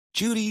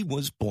Judy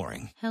was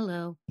boring.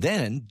 Hello.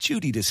 Then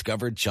Judy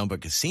discovered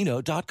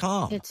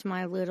ChumbaCasino.com. It's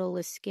my little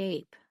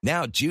escape.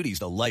 Now Judy's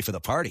the life of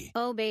the party.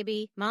 Oh,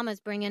 baby, mama's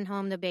bringing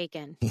home the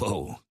bacon.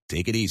 Whoa,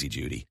 take it easy,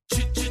 Judy.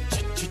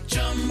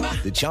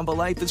 The Chumba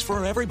life is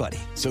for everybody.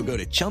 So go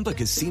to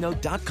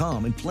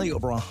ChumbaCasino.com and play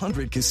over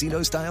 100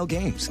 casino-style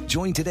games.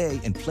 Join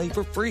today and play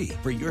for free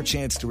for your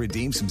chance to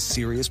redeem some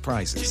serious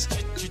prizes.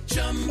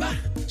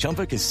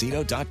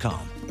 ChumbaCasino.com.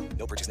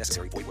 No purchase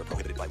necessary. Void where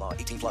prohibited by law.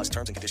 18 plus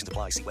terms and conditions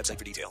apply. See website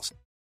for details.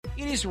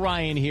 It is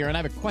Ryan here, and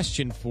I have a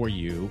question for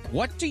you.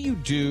 What do you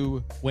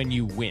do when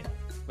you win?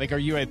 Like, are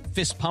you a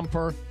fist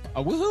pumper,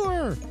 a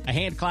woohooer, a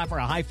hand clapper,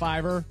 a high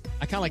fiver?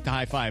 I kind of like the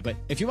high five, but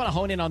if you want to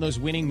hone in on those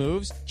winning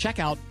moves, check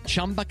out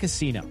Chumba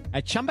Casino.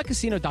 At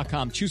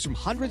ChumbaCasino.com, choose from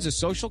hundreds of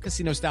social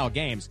casino-style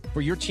games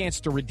for your chance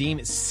to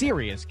redeem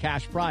serious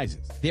cash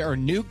prizes. There are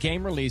new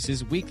game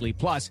releases weekly,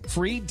 plus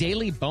free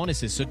daily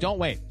bonuses. So don't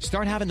wait.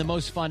 Start having the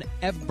most fun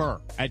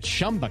ever at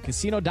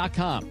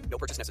ChumbaCasino.com. No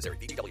purchase necessary.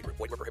 VGW Group.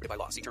 Void where prohibited by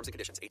law. See terms and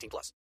conditions. 18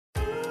 plus.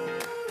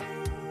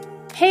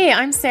 Hey,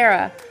 I'm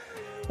Sarah.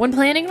 When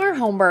planning our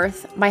home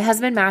birth, my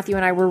husband Matthew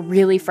and I were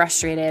really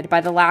frustrated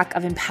by the lack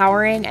of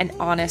empowering and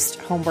honest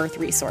home birth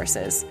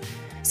resources.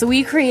 So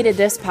we created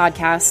this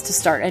podcast to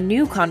start a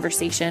new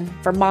conversation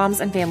for moms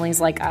and families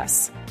like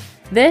us.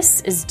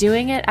 This is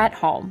Doing It at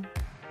Home.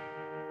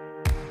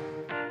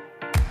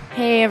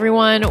 Hey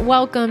everyone,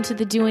 welcome to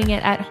the Doing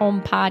It at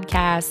Home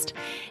podcast,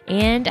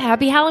 and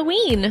happy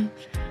Halloween!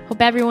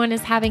 Hope everyone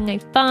is having a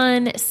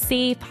fun,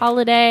 safe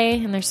holiday,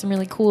 and there's some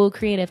really cool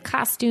creative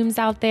costumes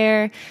out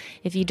there.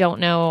 If you don't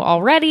know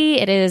already,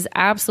 it is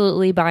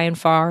absolutely by and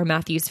far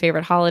Matthew's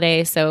favorite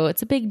holiday, so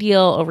it's a big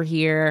deal over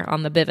here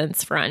on the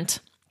Bivens front.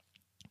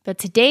 But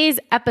today's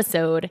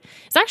episode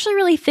is actually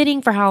really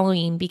fitting for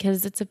Halloween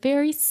because it's a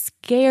very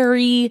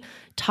scary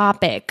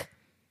topic: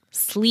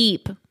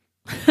 sleep.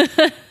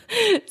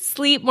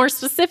 Sleep, more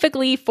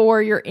specifically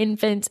for your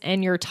infants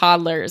and your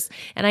toddlers.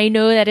 And I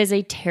know that is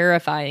a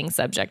terrifying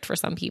subject for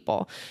some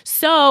people.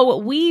 So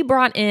we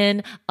brought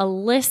in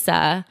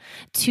Alyssa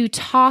to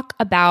talk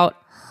about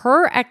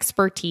her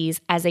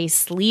expertise as a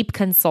sleep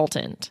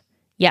consultant.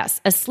 Yes,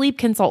 a sleep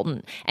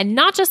consultant. And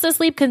not just a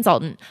sleep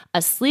consultant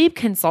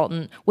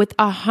with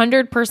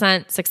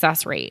 100%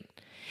 success rate.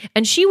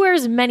 And she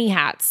wears many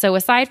hats. So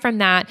aside from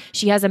that,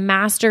 she has a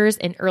master's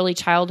in early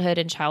childhood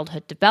and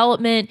childhood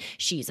development.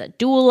 She's a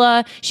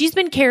doula. She's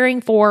been caring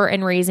for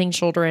and raising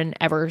children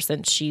ever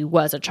since she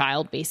was a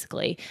child,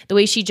 basically. The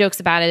way she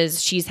jokes about it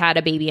is she's had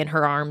a baby in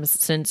her arms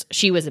since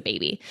she was a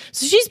baby.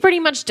 So she's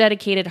pretty much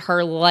dedicated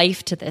her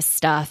life to this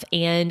stuff.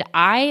 And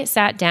I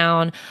sat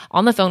down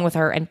on the phone with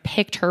her and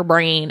picked her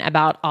brain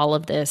about all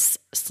of this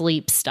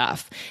sleep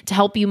stuff to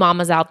help you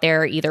mamas out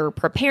there either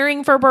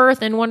preparing for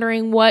birth and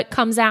wondering what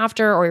comes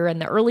after, or you're in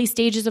the early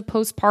stages of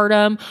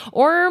postpartum,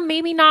 or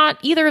maybe not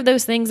either of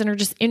those things and are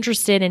just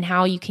interested in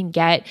how you can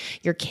get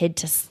your kid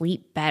to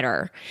sleep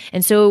better.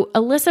 And so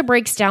Alyssa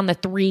breaks down the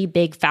 3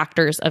 big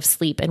factors of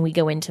sleep, and we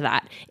go into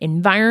that: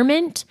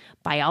 environment,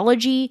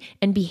 biology,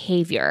 and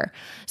behavior.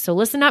 So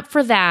listen up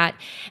for that.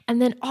 And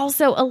then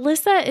also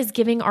Alyssa is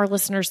giving our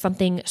listeners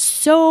something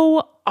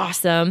so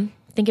awesome.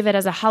 Think of it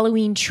as a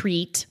Halloween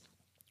treat.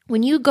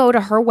 When you go to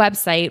her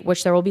website,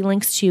 which there will be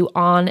links to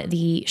on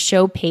the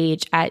show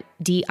page at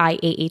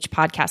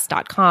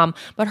diahpodcast.com,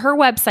 but her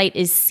website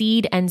is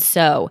Seed and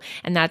Sew,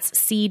 and that's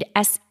Seed,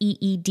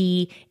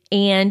 SEED,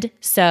 and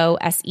Sew,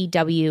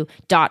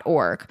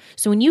 SEW.org.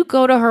 So when you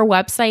go to her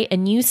website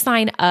and you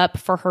sign up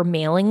for her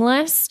mailing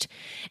list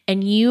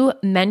and you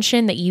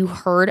mention that you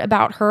heard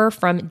about her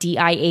from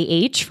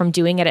DIAH, from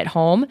Doing It at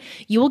Home,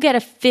 you will get a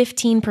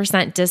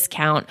 15%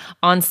 discount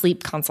on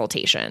sleep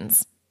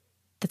consultations.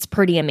 That's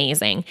pretty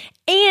amazing.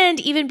 And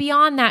even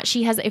beyond that,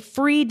 she has a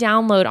free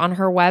download on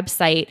her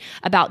website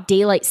about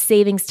daylight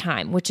savings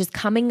time, which is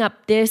coming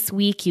up this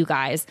week, you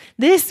guys.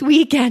 This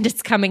weekend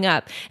it's coming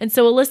up. And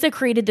so Alyssa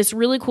created this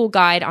really cool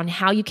guide on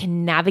how you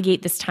can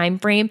navigate this time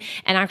frame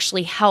and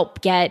actually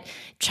help get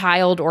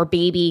child or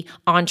baby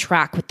on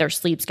track with their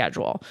sleep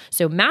schedule.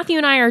 So Matthew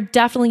and I are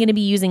definitely going to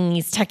be using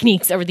these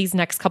techniques over these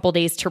next couple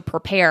days to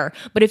prepare.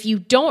 But if you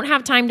don't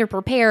have time to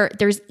prepare,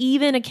 there's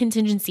even a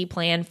contingency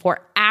plan for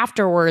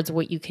afterwards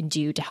what you can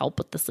do to help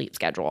with the sleep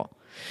schedule.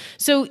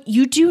 So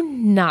you do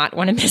not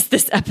want to miss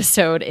this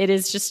episode. It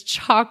is just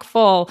chock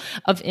full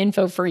of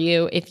info for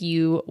you if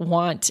you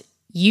want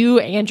you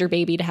and your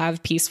baby to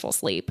have peaceful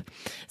sleep.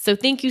 So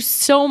thank you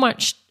so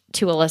much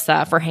to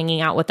Alyssa for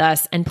hanging out with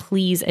us, and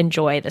please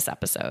enjoy this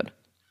episode.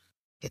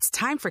 It's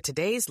time for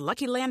today's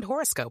Lucky Land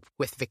horoscope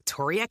with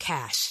Victoria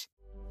Cash.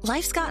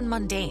 Life's gotten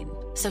mundane,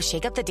 so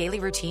shake up the daily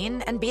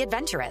routine and be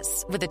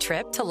adventurous with a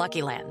trip to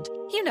Lucky Land.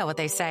 You know what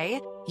they say,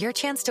 your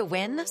chance to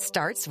win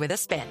starts with a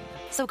spin.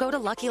 So go to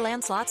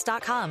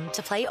LuckyLandSlots.com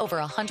to play over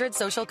 100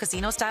 social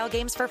casino-style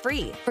games for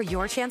free for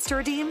your chance to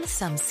redeem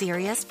some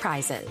serious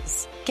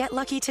prizes. Get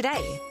lucky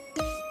today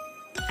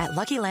at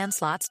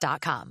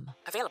LuckyLandSlots.com.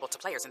 Available to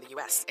players in the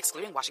U.S.,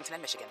 excluding Washington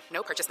and Michigan.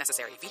 No purchase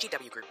necessary.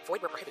 VGW Group.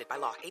 Void where prohibited by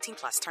law. 18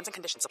 plus. Terms and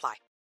conditions apply.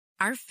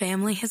 Our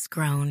family has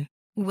grown.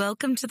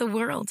 Welcome to the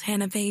world,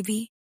 Hannah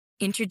baby.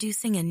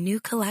 Introducing a new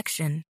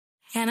collection,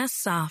 Hannah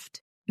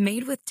Soft,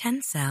 made with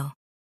Tencel.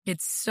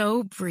 It's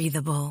so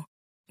breathable,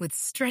 with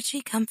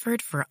stretchy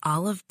comfort for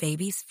all of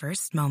baby's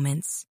first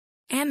moments.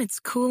 And it's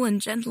cool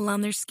and gentle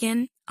on their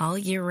skin all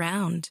year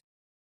round.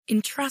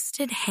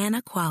 Entrusted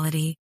Hannah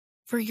quality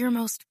for your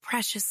most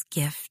precious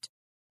gift.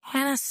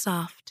 Hannah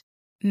Soft,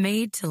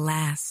 made to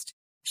last.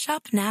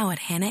 Shop now at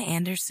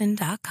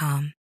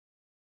hannahanderson.com.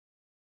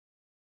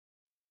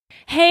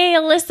 Hey,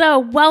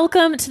 Alyssa,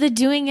 welcome to the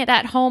Doing It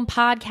at Home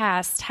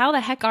podcast. How the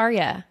heck are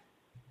you?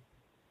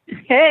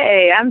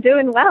 Hey, I'm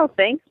doing well,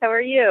 thanks. How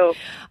are you?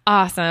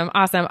 Awesome.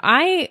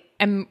 I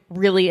am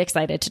really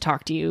excited to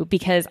talk to you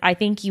because I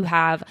think you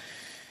have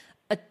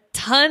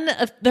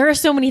there are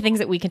so many things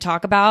that we can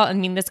talk about. I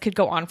mean, this could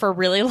go on for a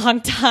really long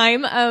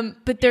time.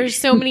 But there's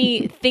so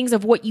many things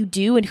of what you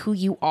do and who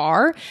you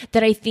are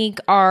that I think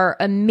are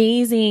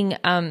amazing,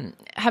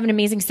 have an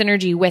amazing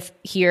synergy with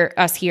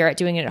us here at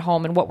Doing It at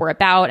Home and what we're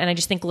about. And I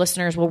just think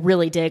listeners will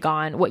really dig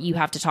on what you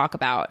have to talk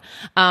about.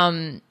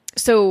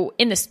 So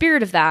in the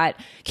spirit of that,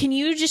 can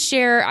you just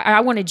share,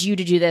 I wanted you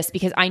to do this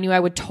because I knew I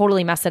would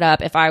totally mess it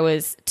up if I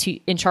was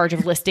in charge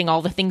of listing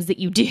all the things that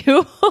you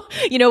do.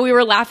 You know, we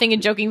were laughing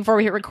and joking before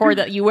we hit record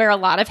that you wear a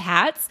lot of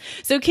hats.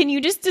 So can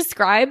you just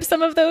describe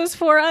some of those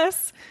for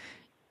us?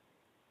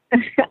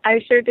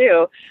 I sure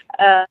do.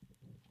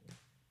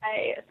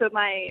 So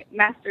my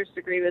master's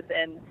degree was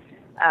in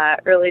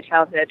early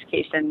childhood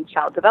education,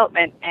 child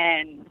development,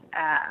 and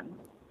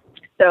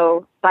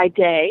so by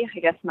day, I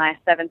guess my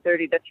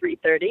 7:30 to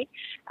 3:30,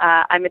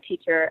 I'm a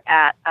teacher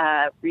at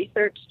a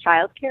research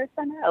child care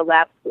center, a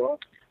lab school,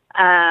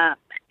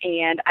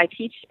 and I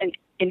teach an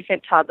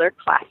infant toddler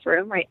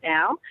classroom right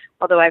now,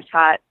 although I've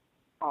taught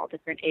all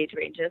different age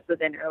ranges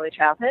within early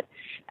childhood.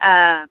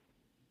 I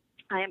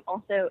am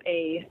also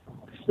a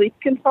sleep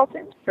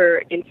consultant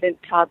for infant,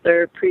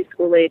 toddler,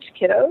 preschool age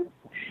kiddos,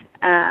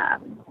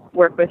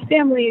 work with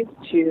families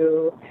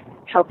to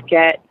help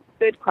get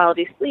good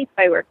quality sleep.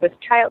 I work with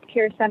child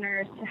care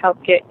centers to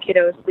help get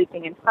kiddos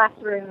sleeping in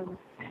classrooms,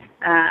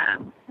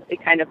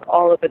 kind of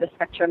all over the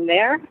spectrum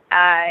there.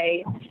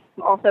 I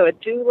am also a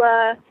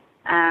doula,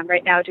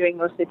 right now doing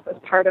mostly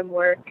postpartum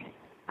work.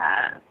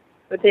 I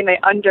would say my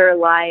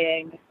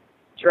underlying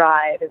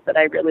drive is that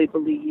I really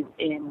believe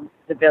in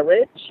the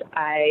village.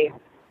 I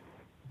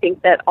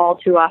think that all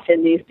too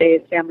often these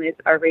days families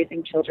are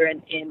raising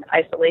children in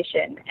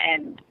isolation,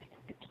 and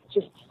it's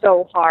just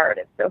so hard.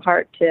 It's so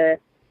hard to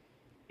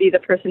be the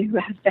person who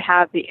has to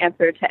have the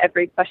answer to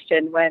every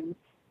question when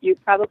you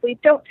probably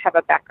don't have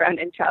a background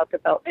in child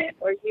development,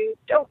 or you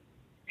don't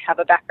have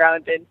a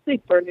background in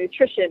sleep or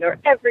nutrition or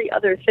every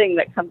other thing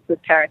that comes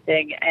with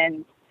parenting.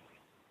 And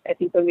I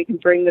think when we can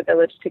bring the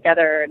village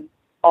together and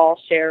all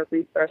share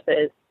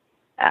resources,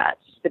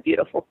 it's just a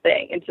beautiful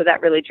thing. And so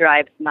that really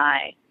drives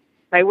my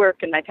work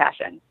and my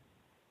passion.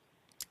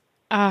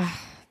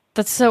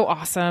 That's so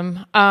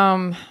awesome.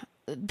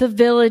 The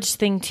village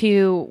thing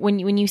too,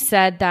 when you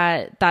said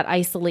that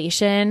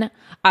isolation,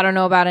 I don't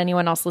know about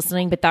anyone else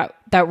listening, but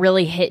that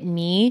really hit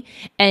me.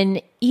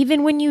 And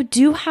even when you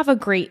do have a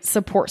great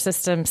support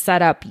system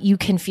set up, you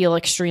can feel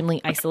extremely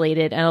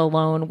isolated and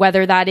alone,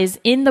 whether that is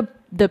in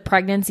the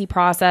pregnancy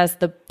process,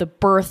 the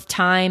birth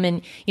time,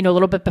 and, you know, a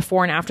little bit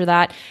before and after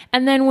that.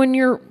 And then when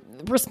you're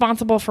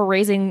responsible for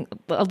raising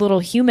a little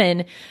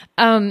human,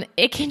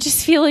 it can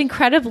just feel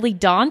incredibly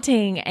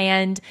daunting.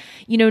 And,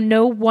 you know,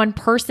 no one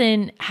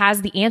person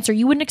has the answer.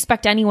 You wouldn't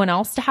expect anyone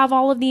else to have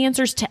all of the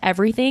answers to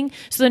everything.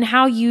 So then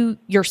how you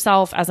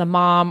yourself as a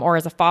mom or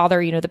as a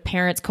father, you know, the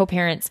parents,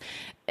 co-parents,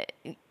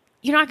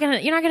 you're not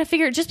gonna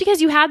figure it. Just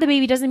because you had the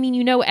baby doesn't mean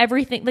you know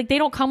everything. Like, they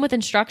don't come with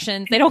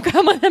instructions. They don't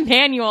come with a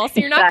manual.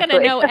 So you're not going to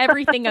know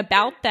everything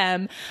about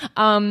them.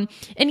 And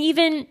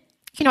even,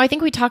 you know, I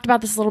think we talked about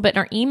this a little bit in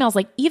our emails,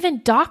 like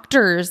even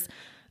doctors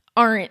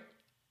aren't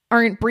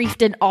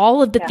briefed in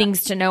all of the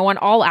things to know on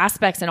all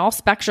aspects and all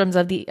spectrums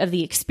of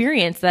the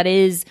experience that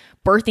is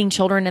birthing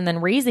children and then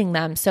raising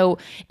them. So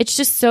it's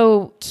just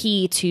so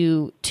key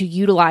to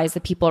utilize the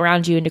people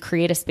around you and to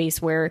create a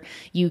space where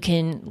you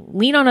can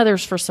lean on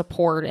others for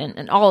support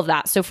and all of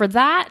that. So for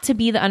that to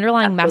be the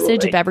underlying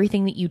message of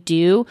everything that you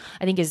do,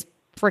 I think is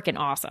freaking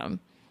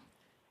awesome.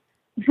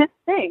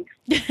 Thanks.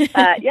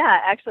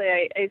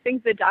 Actually, I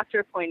think the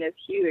doctor point is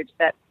huge,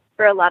 that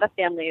for a lot of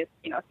families,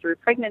 you know, through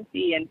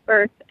pregnancy and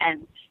birth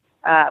and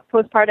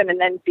postpartum and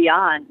then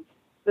beyond,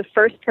 the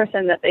first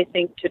person that they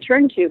think to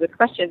turn to with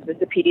questions is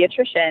the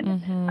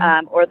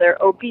pediatrician, or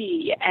their OB.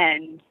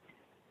 And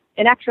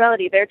in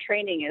actuality, their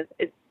training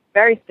is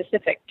very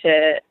specific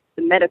to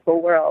the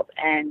medical world.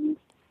 And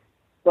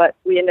what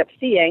we end up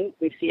seeing,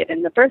 we see it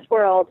in the birth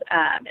world,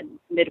 in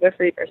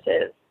midwifery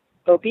versus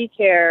OB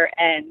care,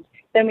 and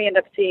then we end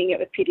up seeing it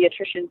with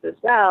pediatricians as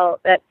well,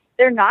 that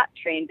they're not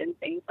trained in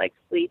things like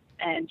sleep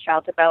and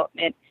child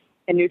development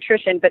and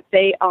nutrition, but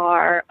they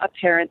are a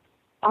parent's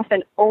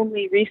often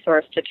only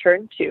resource to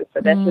turn to for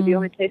this, or the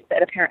only place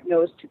that a parent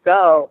knows to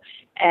go.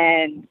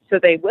 And so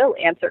they will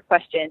answer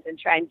questions and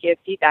try and give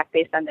feedback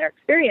based on their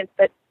experience,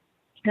 but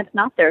that's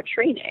not their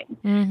training.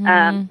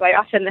 Mm-hmm. So I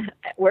often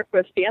work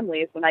with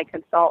families when I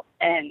consult,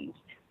 and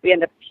we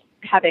end up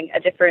having a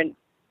different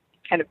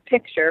kind of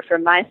picture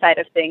from my side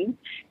of things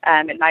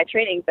in my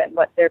training than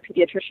what their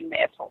pediatrician may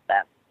have told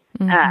them.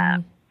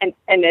 Mm-hmm.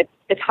 And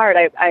it's hard.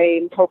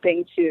 I'm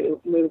hoping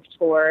to move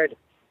toward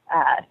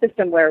a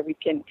system where we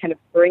can kind of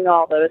bring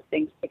all those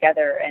things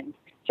together, and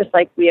just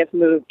like we have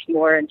moved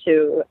more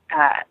into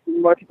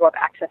more people have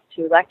access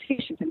to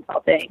lactation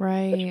consulting,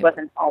 Right. which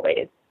wasn't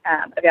always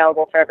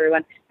available for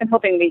everyone. I'm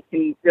hoping we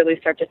can really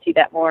start to see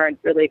that more and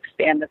really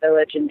expand the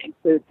village and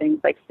include things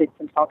like sleep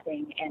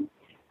consulting and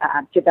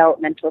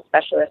developmental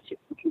specialists who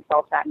can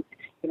consult on,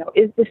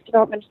 is this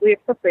developmentally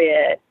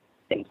appropriate?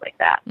 Things like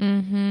that.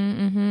 Mm-hmm,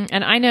 mm-hmm.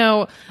 And I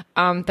know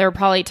there are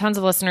probably tons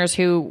of listeners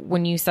who,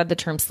 when you said the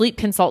term sleep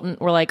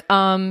consultant, were like,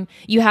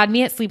 you had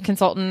me at sleep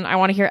consultant. I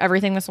want to hear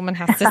everything this woman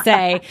has to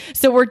say.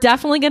 So we're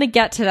definitely going to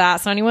get to that.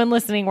 So anyone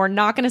listening, we're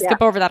not going to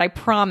skip over that, I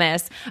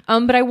promise.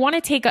 But I want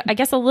to take, I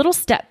guess, a little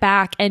step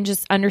back and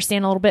just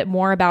understand a little bit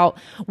more about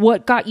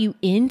what got you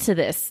into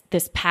this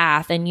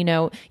path. And,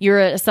 you're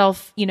a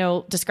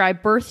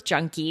described birth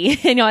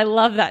junkie. I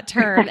love that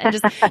term. And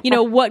just,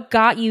 what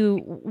got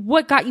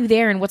you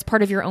there, and what's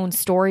part of your own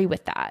story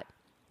with that?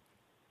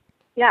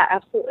 Yeah,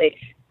 absolutely.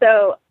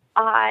 So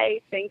I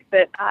think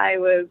that I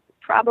was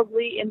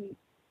probably in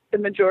the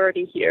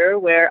majority here,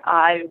 where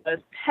I was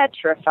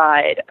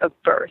petrified of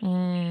birth.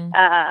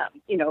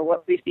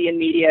 What we see in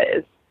media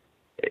is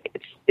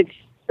it's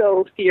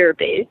so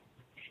fear-based,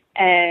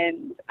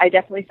 and I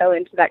definitely fell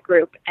into that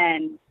group.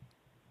 And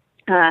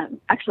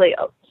actually,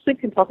 sleep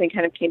consulting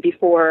kind of came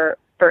before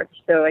birth,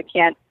 so I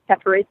can't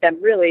separate them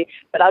really,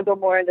 but I'll go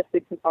more into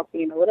sleep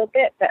consulting in a little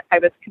bit. But I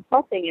was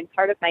consulting, in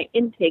part of my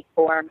intake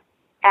form,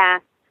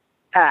 asked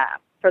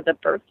for the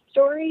birth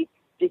story,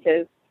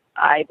 because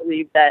I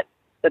believe that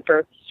the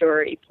birth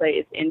story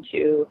plays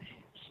into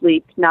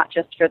sleep, not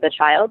just for the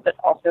child, but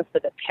also for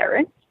the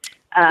parent,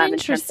 in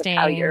terms of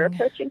how you're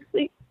approaching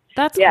sleep.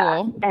 That's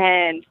cool.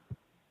 And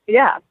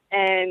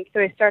so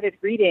I started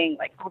reading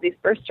like all these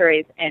birth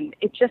stories, and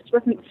it just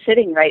wasn't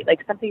sitting right.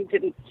 Like something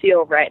didn't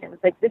feel right. I was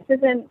like, this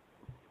isn't.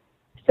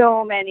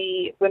 So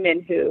many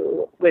women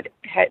who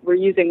were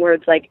using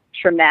words like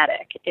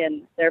traumatic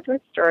in their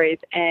birth stories,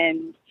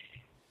 and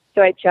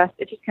so it just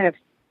kind of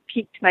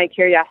piqued my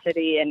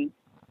curiosity, and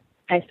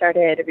I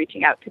started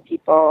reaching out to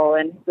people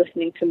and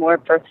listening to more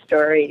birth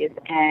stories.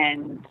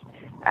 And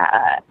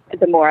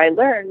the more I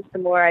learned, the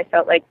more I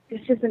felt like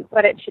this isn't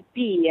what it should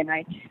be. And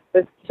I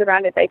was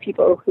surrounded by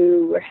people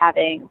who were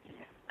having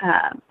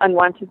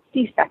unwanted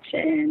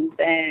C-sections,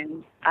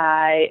 and so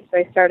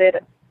I started.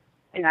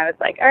 And I was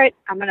like, all right,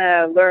 I'm going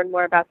to learn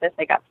more about this.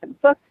 I got some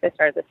books. I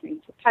started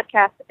listening to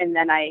podcasts. And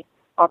then I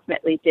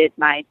ultimately did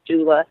my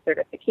doula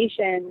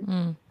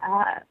certification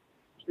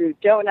through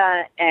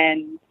DONA,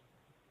 and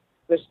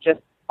was just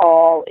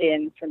all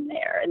in from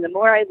there. And the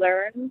more I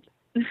learned,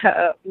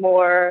 the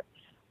more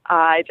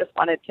I just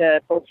wanted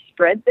to both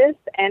spread this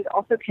and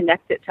also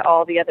connect it to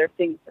all the other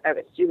things that I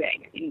was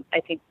doing. I mean, I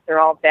think they're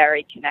all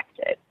very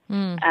connected.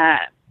 And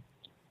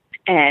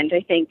I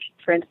think,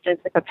 for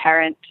instance, if a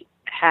parent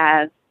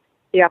has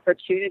the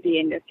opportunity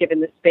and is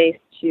given the space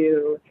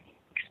to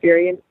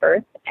experience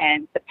birth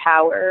and the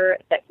power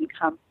that can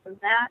come from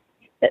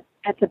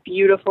that's a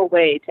beautiful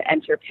way to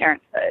enter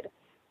parenthood,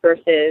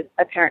 versus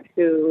a parent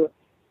who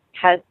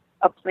has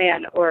a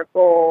plan or a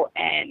goal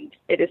and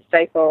it is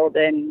stifled,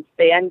 and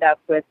they end up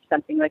with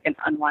something like an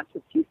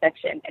unwanted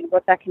C-section, and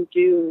what that can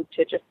do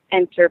to just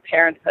enter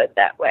parenthood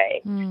that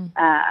way,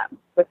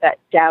 with that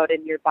doubt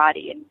in your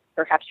body and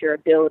perhaps your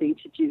ability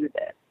to do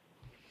this.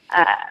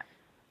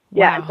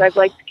 Yeah, so I've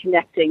liked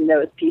connecting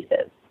those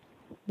pieces.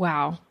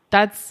 Wow.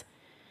 That's,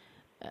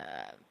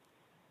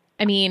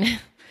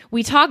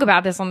 we talk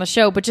about this on the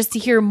show, but just to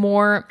hear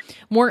more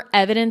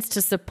evidence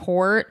to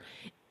support,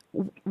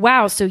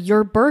 wow, so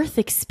your birth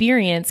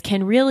experience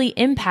can really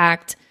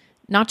impact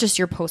not just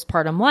your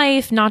postpartum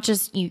life, not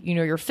just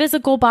your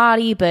physical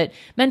body, but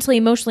mentally,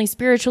 emotionally,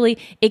 spiritually.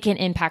 It can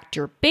impact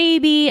your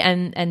baby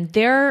and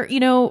their,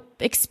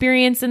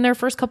 experience in their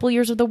first couple of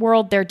years of the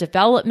world, their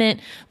development.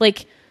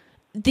 Like,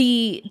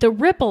 the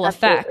ripple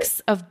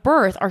effects of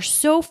birth are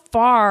so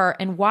far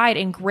and wide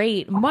and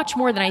great, much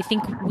more than I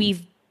think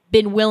we've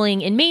been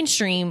willing in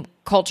mainstream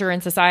culture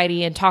and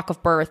society and talk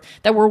of birth,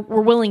 that we're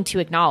willing to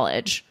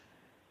acknowledge.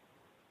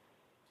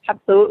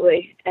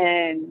 Absolutely.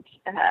 And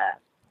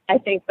I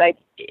think like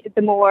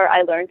the more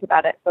I learned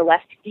about it, the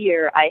less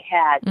fear I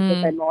had,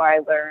 because the more I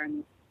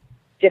learned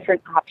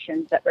different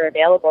options that were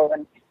available.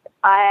 And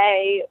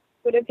I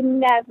would have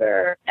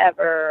never,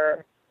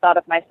 ever thought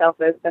of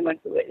myself as someone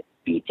who would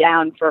be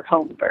down for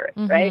home birth,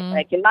 right?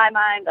 Like in my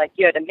mind, like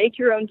you had to make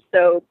your own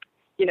soap,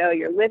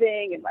 you're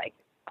living and like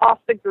off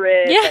the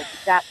grid, like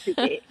that's who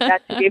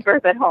gave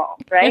birth at home,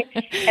 right?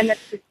 And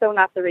that's just so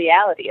not the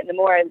reality. And the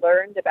more I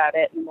learned about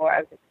it, and the more I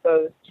was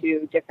exposed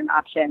to different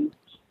options,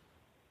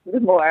 the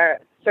more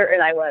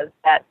certain I was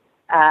that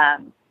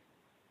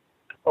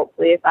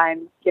hopefully if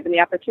I'm given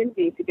the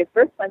opportunity to give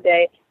birth one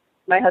day,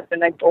 my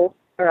husband and I both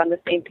are on the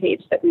same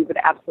page that we would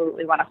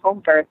absolutely want a home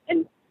birth.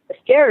 And the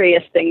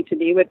scariest thing to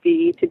me would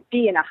be to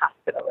be in a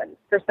hospital. And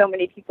for so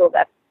many people,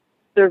 that's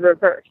the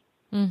reverse.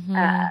 Mm-hmm.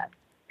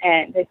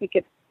 And I think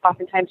it's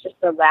oftentimes just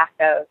the lack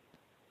of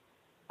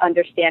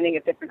understanding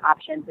of different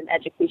options and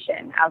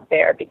education out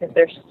there because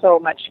there's so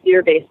much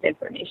fear-based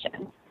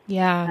information.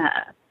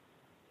 Yeah.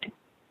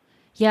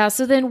 Yeah.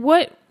 So then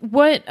what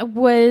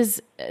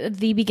was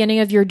the beginning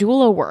of your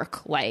doula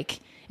work like?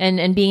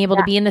 And being able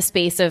to be in the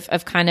space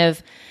of kind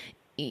of,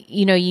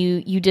 you know,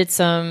 you did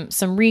some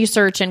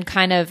research and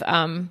kind of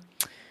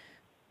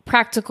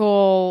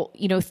practical,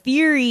 you know,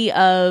 theory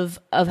of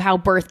how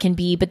birth can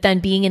be, but then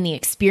being in the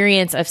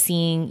experience of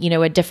seeing, you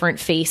know, a different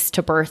face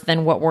to birth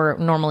than what we're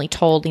normally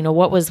told. You know,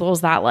 what was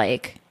that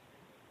like?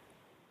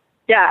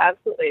 Yeah,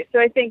 absolutely. So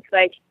I think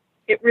like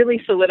it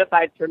really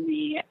solidified for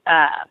me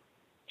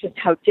just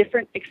how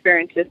different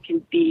experiences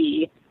can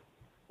be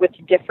with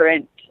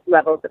different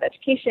levels of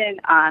education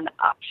on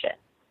options,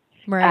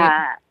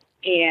 right?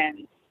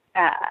 And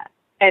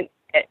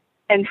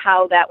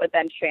how that would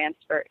then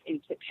transfer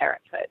into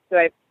parenthood.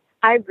 So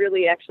I've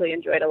really actually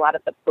enjoyed a lot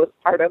of the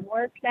postpartum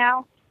work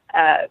now,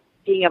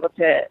 being able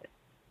to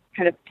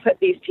kind of put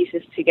these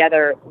pieces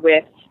together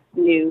with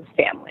new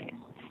families,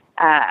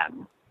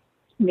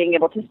 being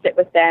able to sit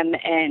with them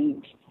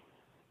and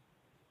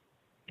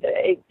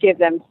give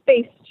them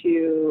space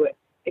to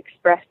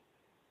express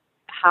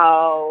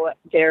how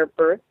their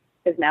birth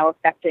is now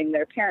affecting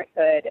their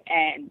parenthood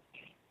and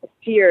the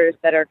fears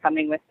that are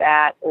coming with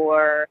that,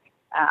 or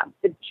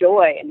the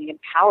joy and the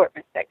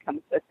empowerment that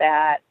comes with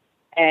that,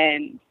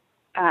 and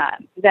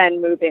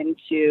then move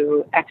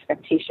into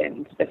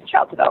expectations with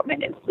child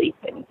development and sleep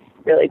and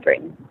really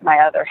bring my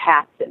other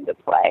hats into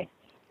play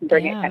and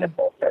bring it kind of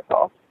full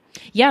circle.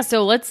 Yeah.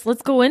 So let's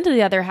go into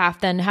the other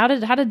half then. How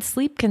did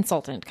Sleep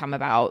Consultant come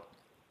about?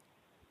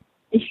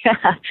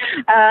 Yeah.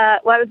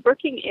 Well, I was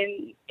working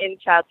in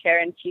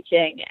childcare and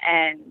teaching,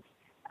 and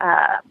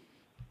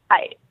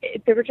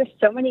there were just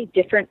so many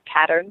different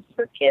patterns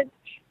for kids,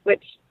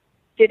 which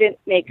didn't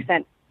make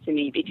sense to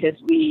me because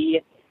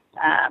we,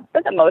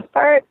 for the most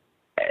part,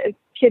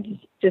 kids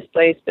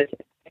display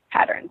specific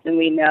patterns, and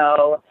we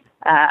know,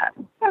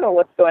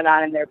 what's going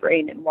on in their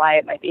brain and why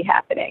it might be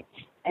happening.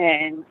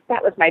 And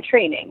that was my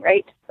training,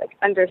 right? Like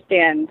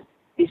understand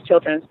these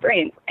children's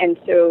brains. And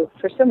so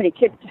for so many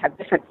kids to have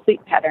different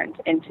sleep patterns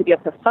and to be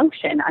able to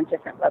function on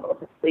different levels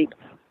of sleep,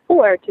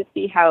 or to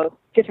see how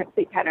different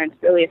sleep patterns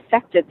really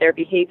affected their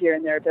behavior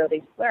and their ability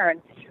to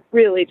learn,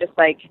 really just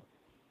like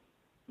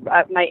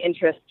my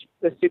interest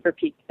was super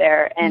peaked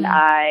there. And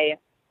I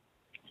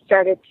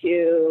started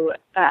to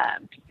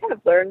kind of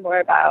learn more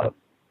about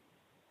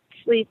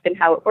sleep and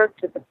how it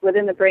worked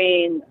within the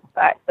brain,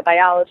 the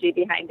biology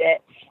behind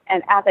it.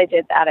 And as I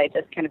did that, I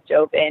just kind of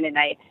dove in, and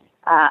I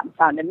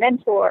found a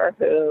mentor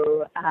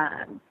who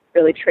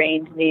really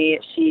trained me.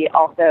 She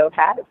also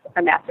has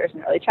a master's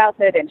in early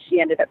childhood, and she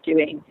ended up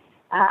doing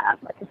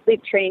like a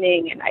sleep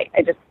training, and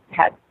I just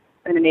had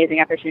an amazing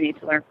opportunity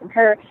to learn from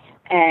her,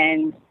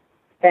 and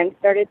then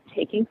started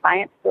taking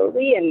clients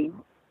slowly. And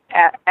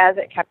as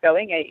it kept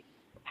going, I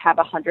have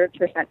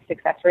 100%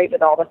 success rate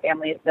with all the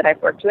families that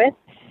I've worked with.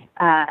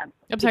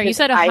 I'm sorry, you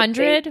said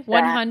 100?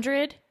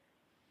 100?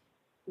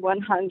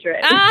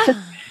 100.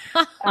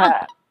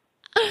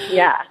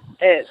 Yeah.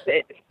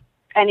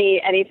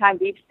 Anytime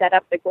we've set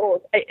up the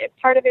goals,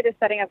 part of it is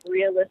setting up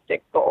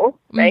realistic goals,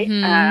 right?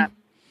 Mm-hmm.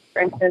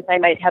 For instance, I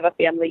might have a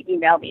family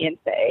email me and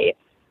say,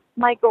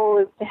 my goal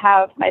is to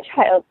have my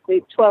child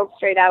sleep 12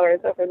 straight hours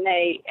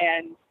overnight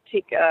and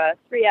take a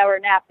 3-hour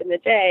nap in the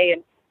day.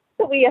 And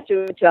so we have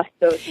to adjust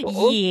those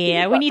goals.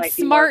 Yeah, we need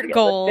SMART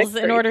goals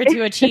in order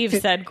to achieve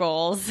said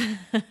goals.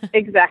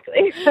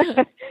 Exactly.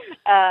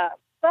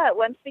 But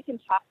once we can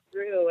talk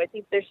through, I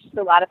think there's just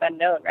a lot of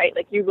unknown, right?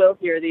 Like you will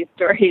hear these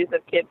stories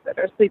of kids that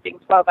are sleeping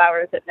 12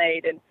 hours at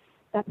night, and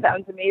that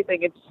sounds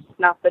amazing. It's just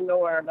not the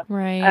norm.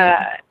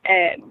 Right.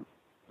 And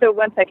so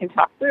once I can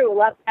talk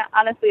through,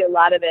 honestly, a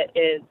lot of it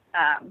is,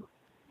 I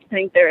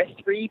think there are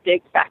 3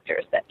 big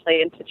factors that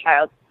play into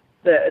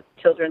the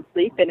children's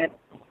sleep, and it's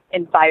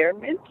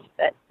environment,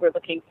 that we're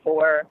looking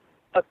for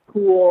a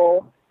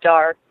cool,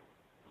 dark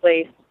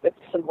place with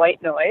some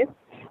white noise.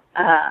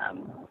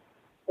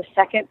 The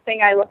second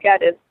thing I look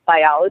at is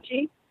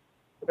biology.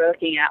 We're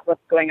looking at what's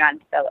going on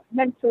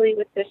developmentally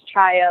with this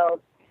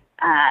child,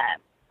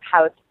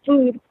 how is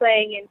food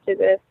playing into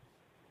this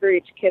for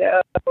each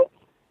kiddo,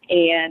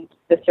 and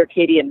the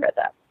circadian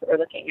rhythm. So we're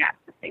looking at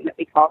something that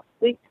we call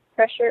sleep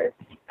pressure.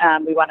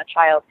 We want a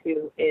child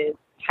who is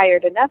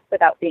tired enough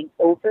without being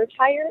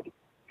overtired,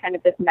 kind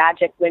of this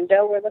magic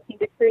window we're looking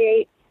to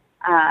create.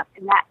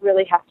 And that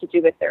really has to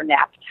do with their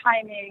nap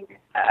timing,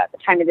 the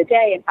time of the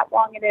day and how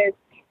long it is,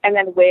 and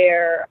then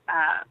where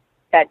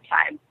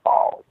bedtime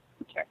falls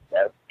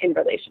in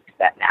relation to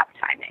that nap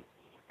timing.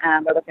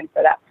 We're looking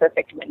for that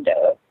perfect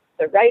window,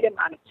 the right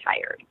amount of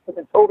tired. Because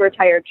an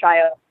overtired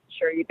child, I'm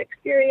sure you've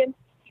experienced,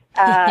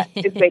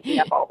 is waking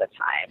up all the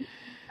time.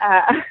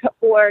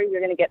 Or you're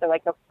going to get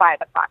like a 5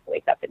 o'clock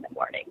wake up in the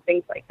morning,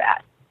 things like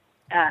that.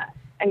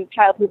 And a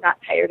child who's not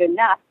tired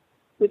enough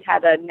who's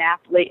had a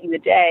nap late in the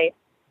day,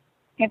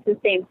 it's the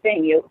same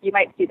thing. You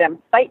might see them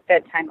fight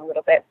bedtime a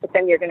little bit, but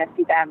then you're going to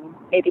see them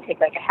maybe take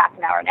like a half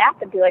an hour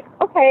nap and be like,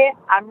 okay,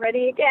 I'm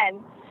ready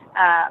again.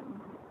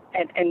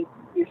 And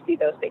you see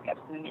those wake-ups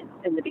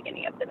in the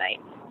beginning of the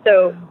night.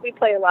 So we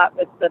play a lot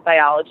with the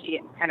biology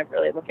and kind of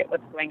really look at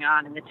what's going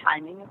on and the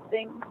timing of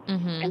things.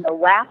 Mm-hmm. And the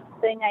last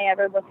thing I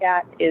ever look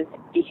at is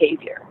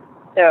behavior.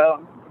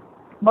 So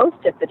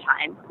most of the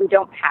time, we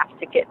don't have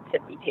to get to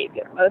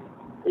behavior. Most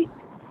sleep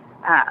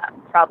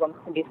problems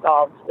can be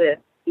solved with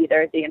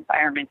either the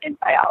environment and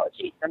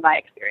biology, from my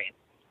experience.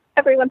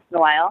 Every once in a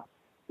while,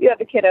 you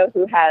have a kiddo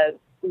who has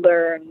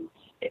learned,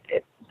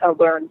 it's a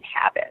learned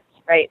habit,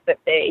 right? That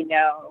they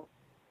know,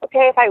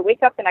 okay, if I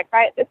wake up and I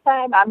cry at this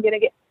time, I'm going to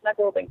get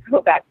snuggled and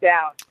go back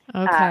down.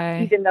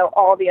 Okay. Even though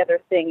all the other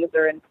things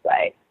are in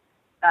play.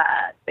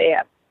 They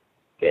have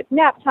good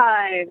nap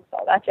times,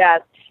 all that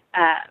jazz.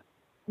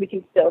 We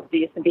can still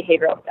see some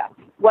behavioral stuff.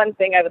 One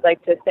thing I would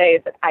like to say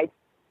is that I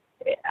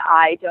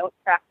don't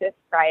practice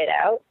cry it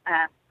out.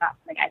 Not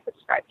something I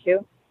subscribe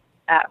to.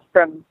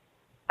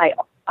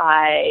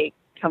 I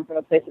come from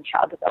a place of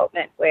child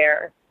development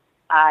where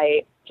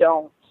I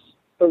don't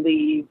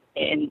believe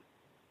in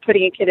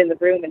putting a kid in the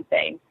room and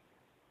saying,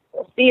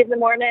 we'll see you in the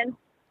morning,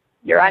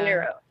 you're on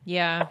your own.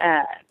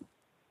 Yeah.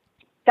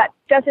 That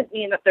doesn't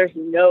mean that there's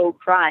no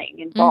crying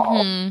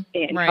involved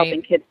in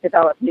helping kids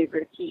develop new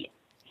routines.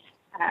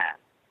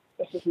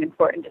 This is an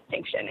important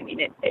distinction. I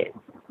mean,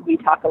 we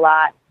talk a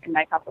lot in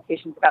my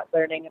consultations about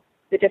learning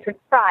the different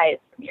cries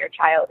from your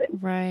child and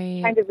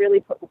trying to really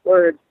put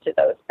words to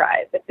those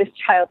cries. If this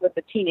child was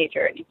a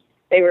teenager and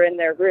they were in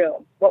their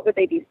room, what would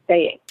they be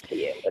saying to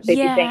you? Would they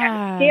be saying,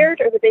 I'm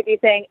scared, or would they be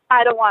saying,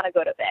 I don't want to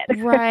go to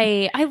bed?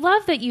 Right. I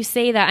love that you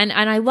say that. And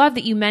I love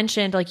that you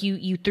mentioned, like,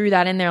 you threw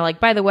that in there, like,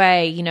 by the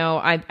way, you know,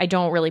 I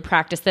don't really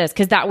practice this,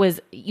 because that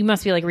was, you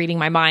must be like reading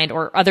my mind,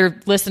 or other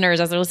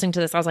listeners as they're listening to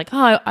this. I was like,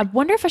 oh, I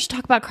wonder if I should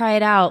talk about Cry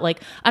It Out.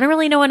 Like, I don't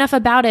really know enough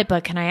about it,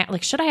 but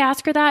should I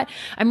ask her that?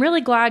 I'm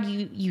really glad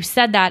you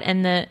said that.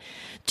 And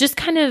just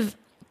kind of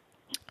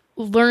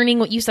learning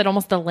what you said,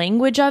 almost the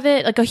language of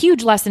it. Like, a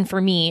huge lesson for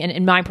me and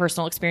in my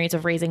personal experience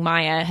of raising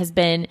Maya has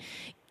been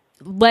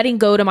letting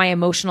go to my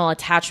emotional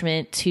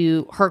attachment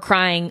to her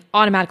crying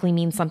automatically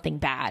means something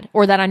bad,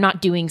 or that I'm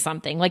not doing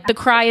something. Like, the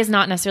cry is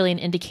not necessarily an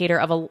indicator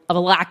of a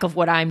lack of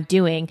what I'm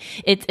doing.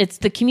 It's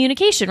the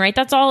communication, right?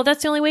 That's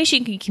the only way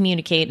she can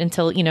communicate,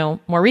 until, you know,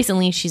 more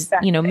recently she's,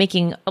 you know,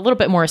 making a little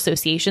bit more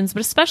associations,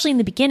 but especially in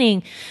the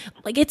beginning,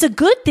 like, it's a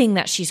good thing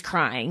that she's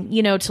crying,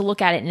 you know, to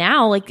look at it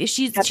now, like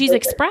she's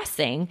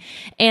expressing.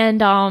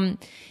 And,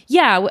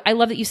 yeah, I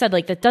love that you said,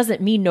 like, that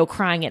doesn't mean no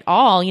crying at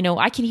all. You know,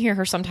 I can hear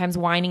her sometimes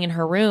whining in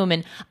her room,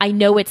 and I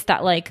know it's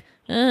that, like,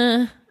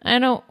 I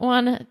don't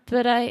want to,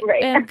 but I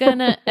am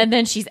gonna, and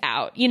then she's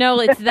out. You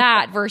know, it's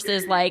that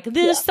versus like,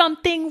 there's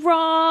something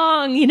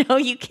wrong. You know,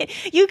 you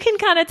can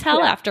kind of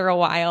tell after a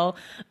while.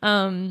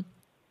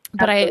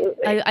 But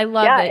I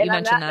love that you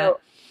mentioned that.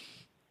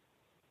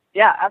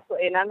 Yeah,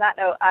 absolutely. And on that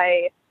note,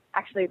 I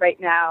actually right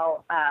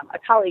now, a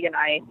colleague and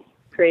I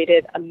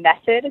created a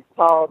method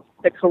called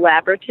the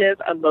Collaborative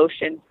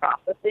Emotion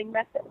Processing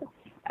Method.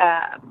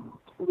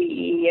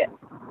 We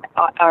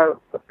are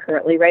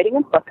currently writing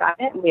a book on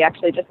it, and we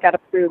actually just got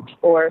approved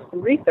for some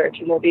research,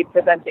 and we'll be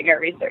presenting our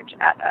research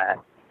at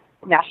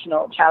a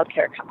national child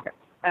care conference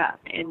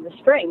in the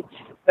spring.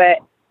 But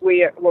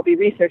we'll be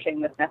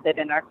researching this method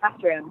in our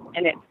classroom,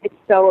 and it's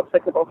so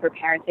applicable for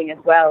parenting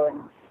as well.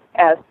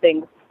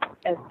 And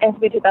as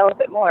we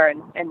develop it more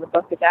and the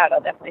book is out, I'll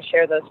definitely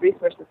share those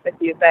resources with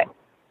you. But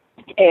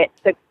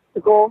the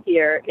goal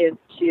here is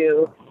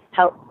to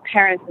help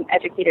parents and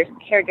educators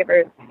and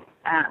caregivers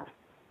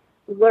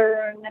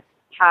learn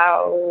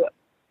how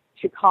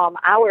to calm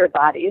our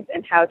bodies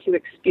and how to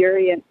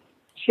experience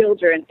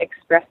children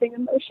expressing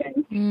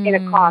emotion in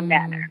a calm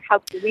manner. How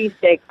can we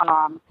stay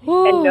calm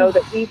and know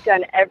that we've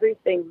done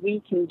everything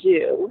we can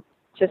do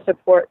to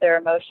support their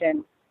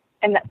emotion,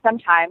 and that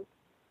sometimes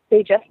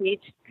they just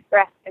need to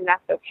express, and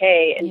that's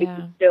okay, and we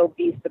can still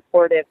be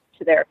supportive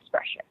to their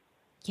expression.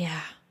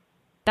 Yeah.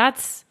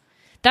 That's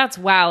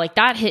wow. Like,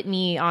 that hit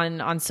me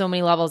on so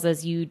many levels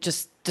as you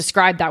just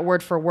described that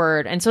word for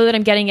word. And so that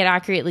I'm getting it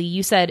accurately,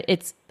 you said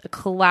it's a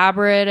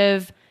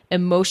collaborative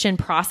emotion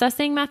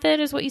processing method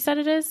is what you said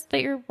it is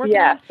that you're working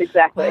on? Yes,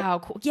 exactly. Wow,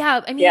 cool.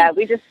 Yeah, I mean,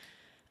 we just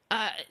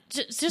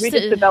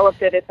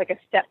developed it. It's like a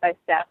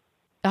step-by-step.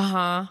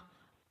 Uh-huh.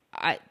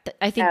 I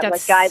think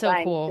that's like so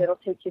guidelines. cool. It'll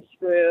take you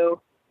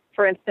through,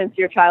 for instance,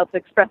 your child's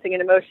expressing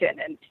an emotion,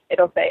 and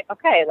it'll say,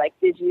 okay, like,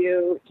 did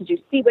you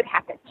see what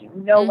happened? Do you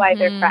know why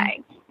they're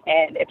crying?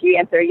 And if you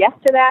answer yes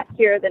to that,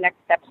 here are the next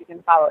steps you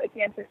can follow. If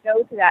you answer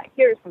no to that,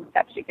 here are some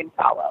steps you can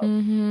follow,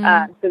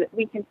 so that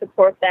we can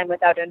support them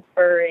without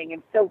inferring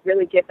and still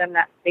really give them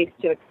that space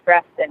to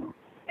express and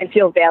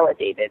feel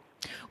validated.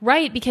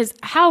 Right, because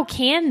how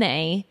can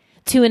they,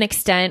 to an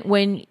extent,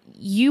 when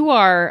you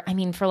are, I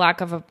mean, for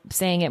lack of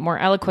saying it more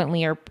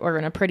eloquently or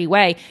in a pretty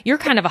way, you're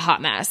kind of a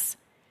hot mess.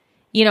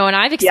 And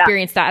I've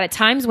experienced that at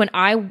times when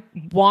I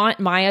want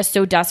Maya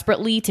so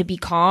desperately to be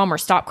calm or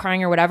stop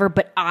crying or whatever,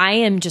 but I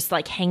am just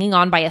like hanging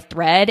on by a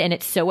thread and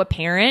it's so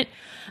apparent.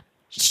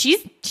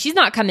 She's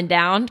not coming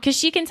down because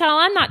she can tell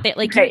I'm not there.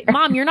 Like, Right.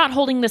 Mom, you're not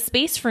holding the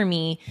space for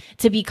me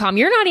to be calm.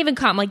 You're not even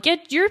calm. Like,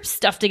 get your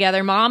stuff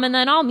together, Mom, and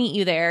then I'll meet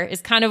you there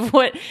is kind of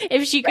what,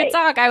 if she could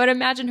talk, I would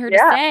imagine her to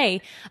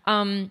say.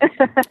 And,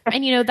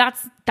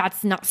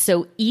 that's not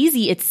so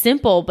easy. It's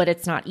simple, but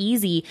it's not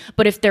easy.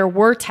 But if there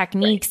were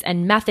techniques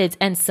and methods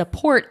and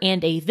support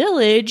and a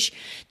village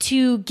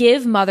to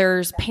give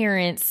mothers,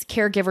 parents,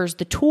 caregivers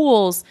the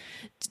tools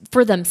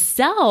for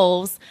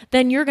themselves,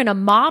 then you're going to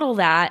model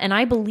that. And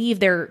I believe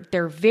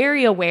they're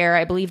very aware.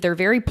 I believe they're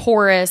very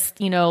porous,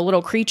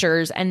 little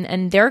creatures,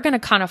 and they're going to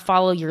kind of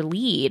follow your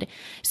lead.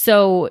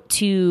 So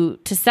to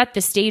set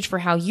the stage for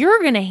how you're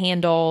going to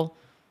handle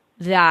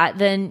that,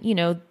 then,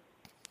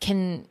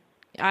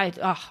 I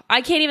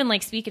can't even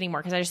like speak anymore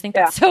because I just think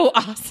that's so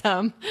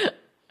awesome.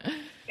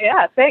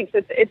 Yeah, thanks.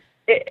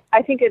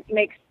 I think it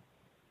makes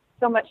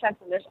so much sense,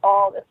 and there's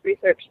all this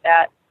research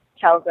that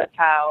tells us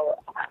how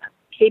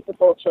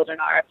capable children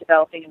are of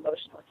developing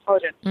emotional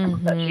intelligence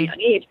from such a young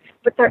age,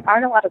 but there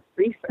aren't a lot of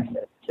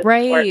resources to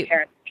support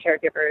parents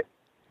and caregivers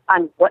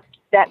on what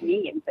that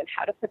means and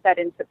how to put that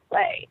into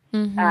play.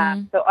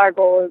 So our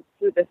goal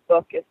through this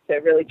book is to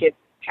really give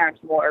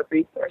parents more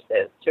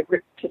resources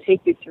to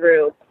take you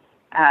through,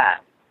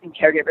 and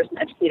caregivers and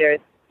educators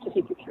to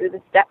take you through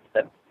the steps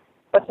of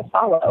what to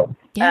follow.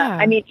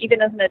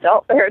 Even as an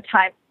adult, there are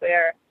times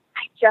where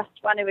I just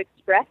want to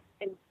express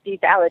and be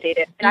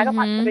validated, and I don't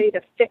want somebody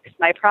to fix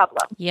my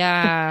problem.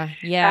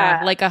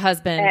 Like a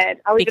husband. And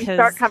I'll even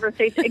start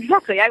conversation.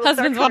 Exactly.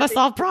 Husbands want to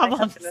solve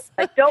problems.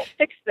 Like, don't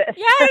fix this.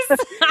 Yes.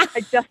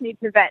 I just need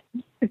to vent.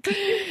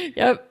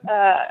 Yep.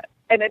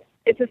 And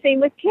it's the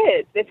same with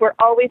kids. If we're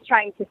always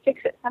trying to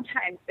fix it,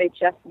 sometimes they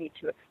just need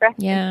to express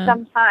it. And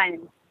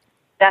sometimes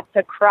that's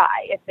a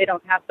cry if they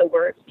don't have the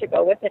words to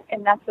go with it,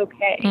 and that's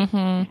okay.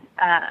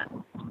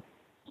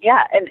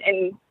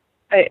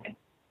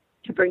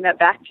 To bring that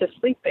back to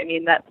sleep,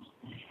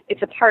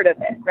 it's a part of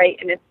it, right?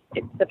 And it's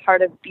a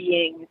part of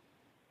being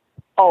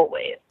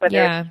always,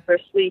 whether it's for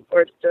sleep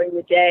or it's during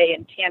the day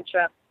and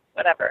tantrum,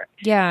 whatever.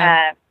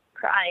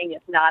 Crying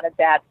is not a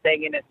bad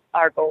thing, and it's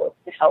our goal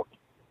is to help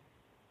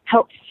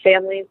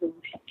families and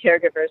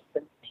caregivers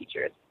and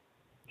teachers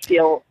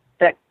feel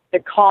that the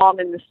calm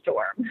in the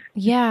storm.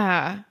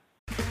 Yeah.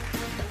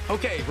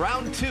 Okay,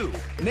 round two.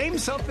 Name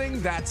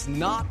something that's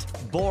not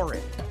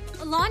boring.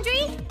 A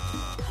laundry?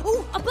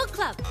 Ooh, a book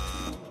club.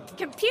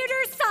 Computer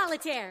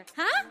solitaire,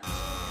 huh?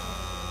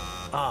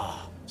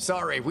 Ah,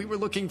 sorry, we were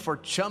looking for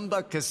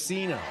Chumba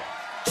Casino.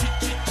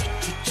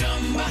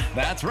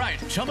 That's right,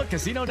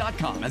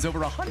 ChumbaCasino.com has over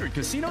 100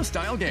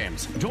 casino-style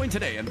games. Join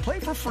today and play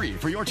for free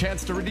for your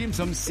chance to redeem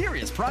some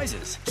serious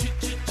prizes.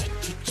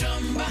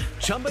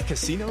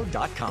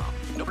 ChumbaCasino.com.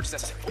 No purchase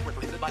necessary. Void where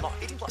prohibited by law.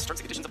 18+ terms and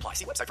conditions apply.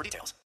 See website for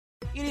details.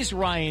 It is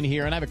Ryan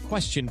here, and I have a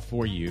question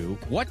for you.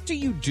 What do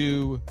you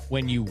do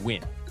when you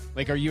win?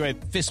 Like, are you a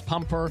fist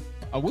pumper,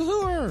 a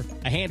woohooer,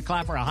 a hand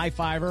clapper, a high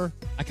fiver?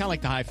 I kind of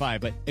like the high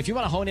five, but if you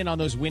want to hone in on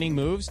those winning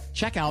moves,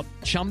 check out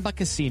Chumba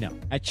Casino.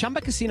 At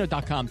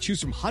ChumbaCasino.com, choose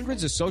from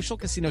hundreds of social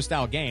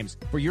casino-style games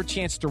for your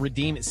chance to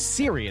redeem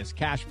serious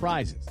cash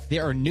prizes.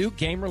 There are new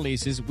game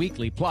releases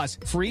weekly, plus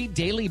free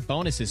daily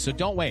bonuses, so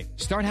don't wait.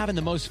 Start having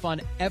the most fun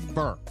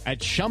ever at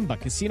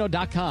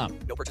ChumbaCasino.com.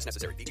 No purchase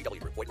necessary.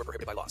 VGW Group. Void where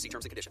prohibited by law. See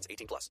terms and conditions.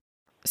 18+.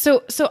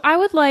 So I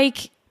would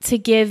like to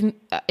give,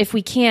 if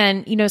we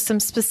can, some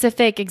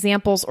specific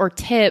examples or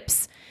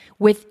tips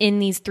within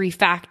these three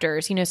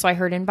factors. So I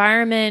heard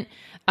environment,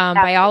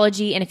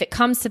 biology, and if it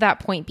comes to that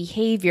point,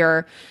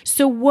 behavior.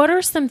 So what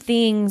are some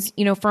things,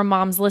 for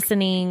moms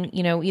listening,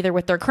 either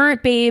with their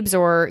current babes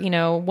or,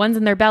 ones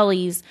in their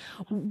bellies,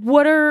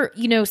 what are,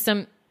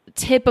 some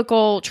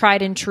typical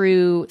tried and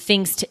true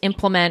things to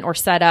implement or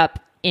set up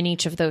in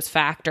each of those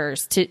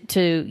factors to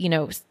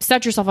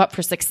set yourself up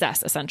for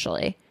success,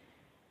 essentially?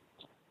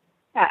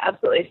 Yeah,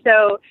 absolutely.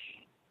 So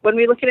when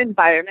we look at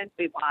environment,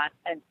 we want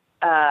an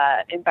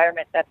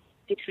environment that's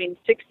between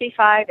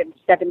 65 and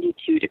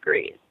 72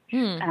 degrees.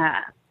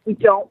 We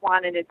don't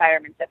want an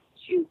environment that's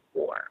too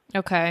warm.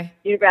 Okay.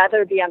 You'd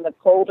rather be on the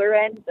colder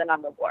end than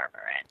on the warmer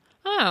end.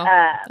 Oh,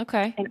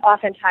 okay. And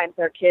oftentimes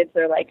our kids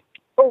are like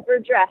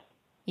overdressed.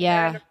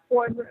 Yeah. They're in a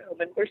warm room,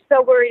 and we're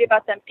so worried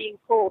about them being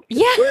cold.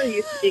 Yeah. We're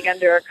used to being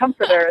under a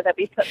comforter that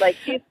we put like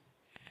these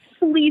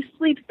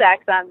sleep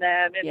sacks on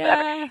them and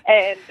whatever,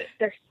 and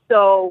they're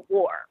so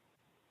warm.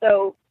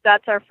 So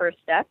that's our first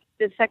step.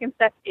 The second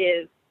step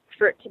is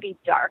for it to be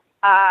dark.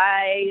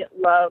 I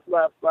love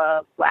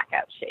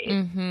blackout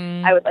shades.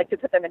 I would like to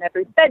put them in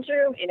every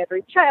bedroom, in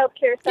every child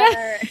care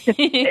center.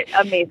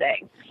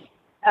 Amazing.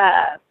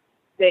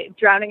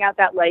 Drowning out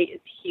that light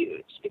is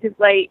huge because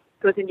light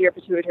goes into your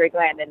pituitary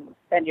gland, and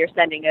then you're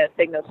sending a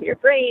signal to your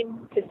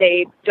brain to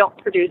say, don't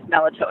produce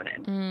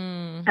melatonin.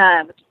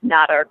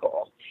 Not our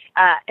goal.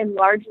 And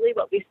largely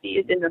what we see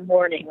is in the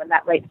morning when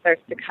that light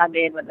starts to come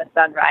in, when the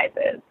sun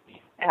rises,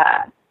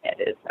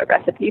 it is a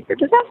recipe for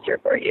disaster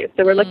for you.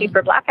 So we're looking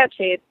for blackout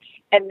shades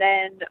and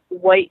then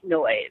white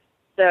noise.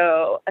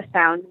 So a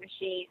sound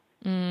machine.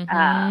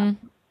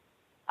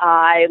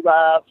 I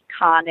love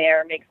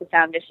Conair makes a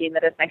sound machine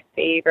that is my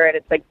favorite.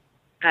 It's like,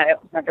 I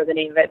don't remember the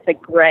name of it. It's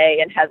like gray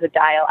and has a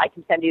dial. I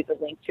can send you the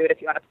link to it if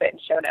you want to put it in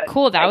show notes.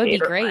 Cool. That would be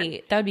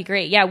great. That would be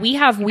great. Yeah. We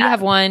have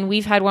one.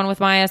 We've had one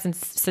with Maya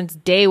since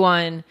day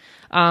one.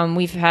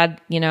 We've had,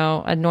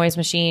 a noise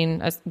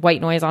machine, a white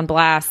noise on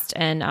blast.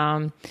 And,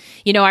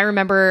 I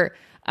remember,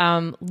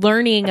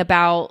 learning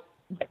about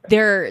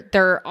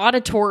their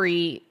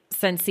auditory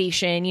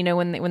sensation,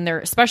 when they're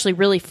especially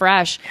really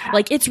fresh,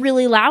 like it's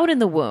really loud in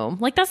the womb.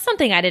 Like that's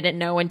something I didn't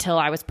know until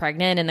I was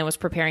pregnant and then was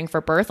preparing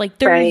for birth. Like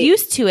they're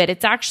used to it.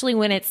 It's actually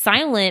when it's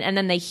silent and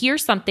then they hear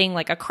something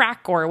like a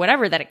crack or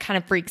whatever that it kind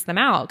of freaks them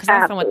out because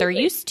that's not what they're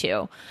used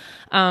to.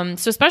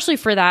 So especially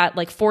for that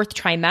like fourth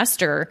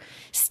trimester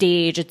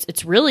stage,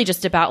 it's really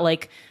just about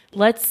like,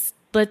 let's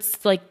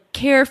like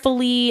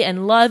carefully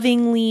and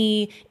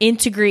lovingly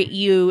integrate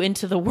you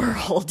into the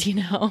world,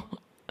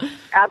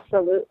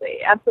 Absolutely.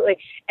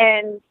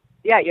 And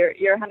yeah, you're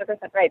 100%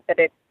 right that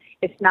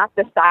it's not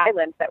the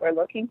silence that we're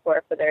looking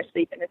for their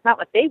sleep, and it's not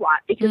what they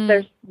want because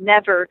there's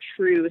never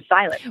true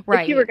silence.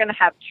 Right. If you were going to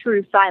have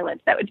true silence,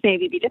 that would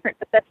maybe be different,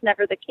 but that's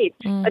never the case.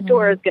 A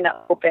door is going to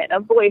open, a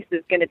voice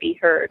is going to be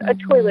heard, a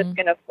toilet's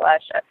going to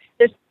flush.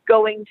 There's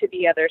going to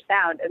be other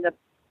sound, and the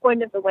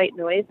point of the white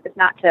noise is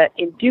not to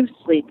induce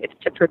sleep; it's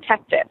to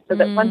protect it, so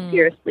that once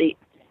you're asleep,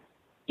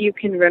 you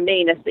can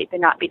remain asleep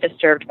and not be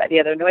disturbed by the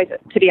other noises.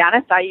 To be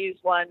honest, I use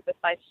one with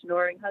my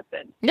snoring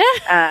husband,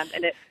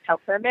 and it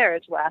helps our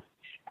marriage last.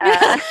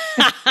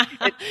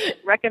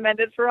 It's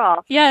recommended for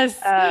all. Yes.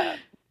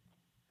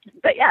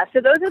 But yeah,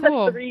 so those are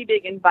the three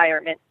big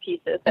environment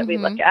pieces that we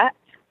look at.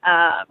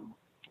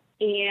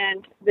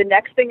 And the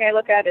next thing I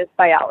look at is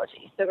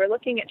biology. So we're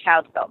looking at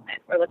child development.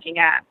 We're looking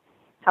at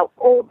how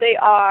old they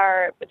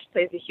are, which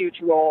plays a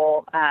huge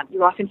role.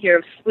 You often hear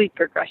of sleep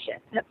regression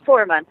at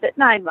 4 months, at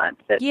 9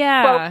 months, at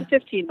 12 to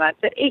 15 months,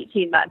 at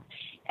 18 months.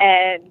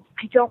 And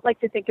I don't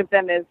like to think of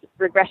them as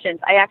regressions.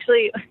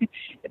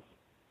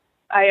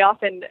 I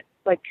often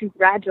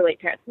congratulate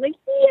parents. I'm like,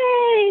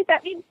 yay,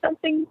 that means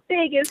something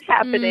big is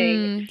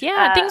happening.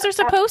 Things are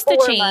supposed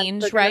to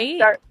change, right?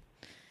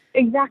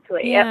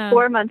 Exactly. Yeah. At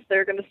 4 months,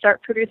 they're going to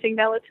start producing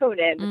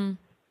melatonin,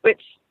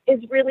 which is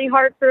really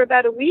hard for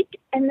about a week,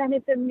 and then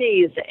it's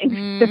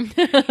amazing.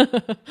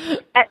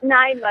 At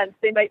 9 months,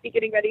 they might be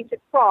getting ready to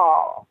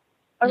crawl.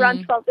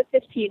 Around 12 to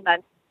 15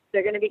 months,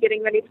 they're going to be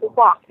getting ready to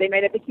walk. They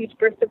might have a huge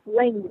burst of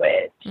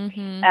language.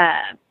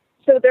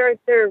 So there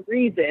are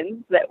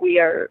reasons that we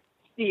are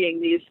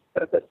seeing these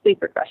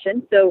sleep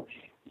regressions. So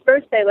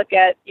first I look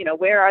at,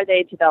 where are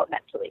they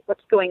developmentally?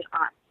 What's going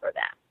on for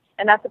them?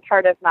 And that's a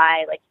part of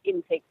my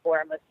intake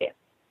form with kids.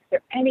 Is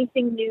there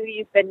anything new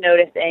you've been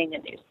noticing, a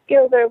new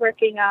skill they're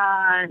working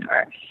on,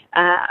 or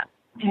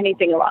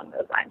anything along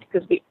those lines?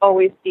 Because we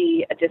always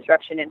see a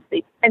disruption in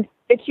sleep. And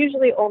it's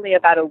usually only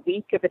about a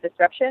week of a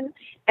disruption,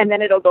 and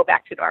then it'll go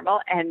back to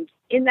normal. And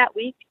in that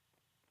week,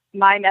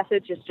 my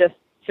message is just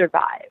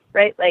survive,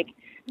 right?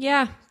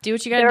 Do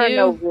what you got to do. There are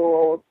no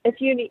rules. If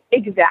you need,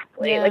 if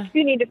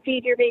you need to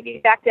feed your baby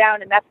back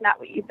down and that's not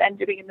what you've been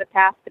doing in the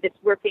past, but it's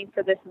working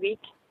for this week,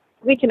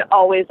 we can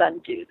always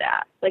undo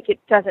that. It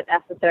doesn't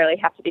necessarily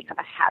have to become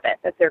a habit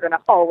that they're going to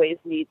always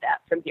need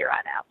that from here on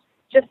out.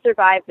 Just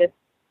survive this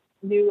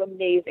new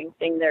amazing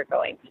thing they're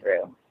going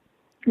through.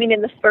 I mean,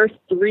 in the first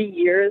 3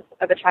 years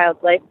of a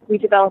child's life, we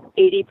develop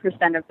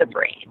 80% of the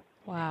brain.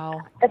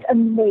 Wow. That's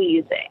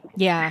amazing.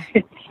 Yeah.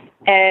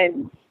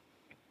 And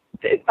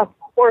of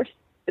course,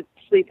 the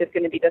sleep is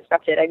going to be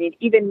disrupted. I mean,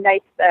 even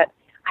nights that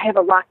I have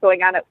a lot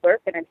going on at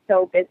work and I'm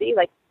so busy,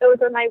 those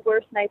are my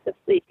worst nights of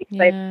sleep because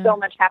I have so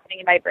much happening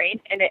in my brain,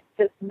 and it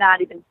does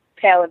not even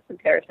pale in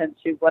comparison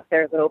to what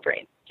their little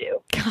brains do.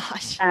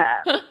 Gosh.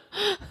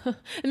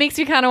 It makes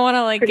me kind of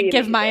want to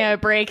give Maya a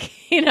break,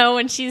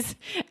 when she's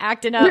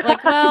acting up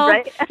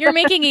right? You're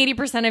making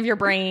 80% of your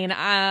brain.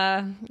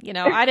 I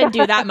didn't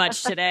do that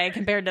much today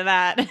compared to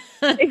that.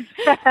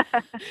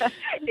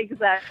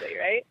 Exactly.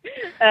 Right.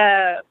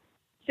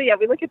 So yeah,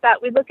 we look at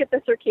that. We look at the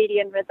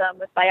circadian rhythm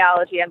with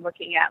biology. I'm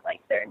looking at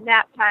their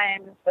nap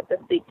times, what the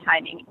sleep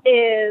timing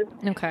is.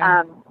 Okay.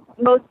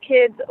 Most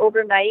kids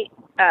overnight,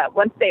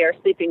 once they are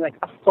sleeping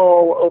a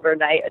full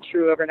overnight, a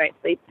true overnight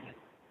sleep,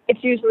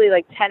 it's usually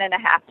 10 and a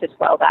half to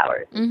 12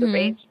 hours is the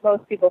range.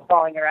 Most people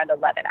falling around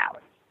 11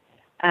 hours.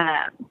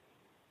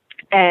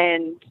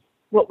 And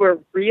what we're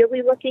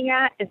really looking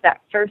at is that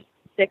first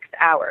 6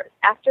 hours.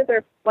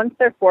 Once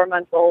they're 4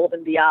 months old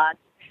and beyond,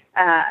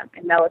 and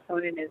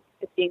melatonin is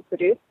being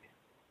produced,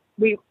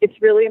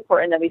 it's really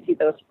important that we see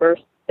those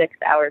first 6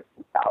 hours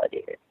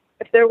consolidated.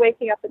 If they're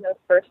waking up in those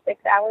first 6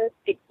 hours,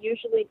 it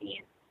usually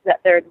means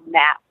that their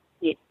nap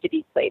needs to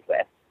be played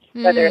with.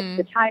 Whether it's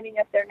the timing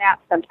of their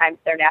nap, sometimes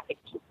they're napping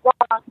too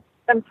long,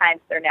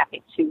 sometimes they're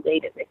napping too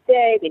late in the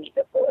day, they need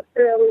to pull it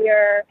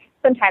earlier,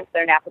 sometimes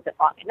their nap isn't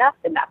long enough,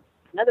 and that's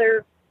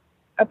another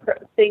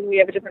thing we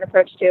have a different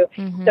approach to.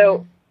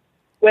 So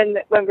when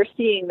we're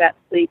seeing that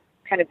sleep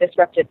kind of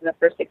disrupted in the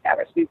first 6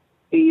 hours, we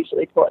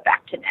usually pull it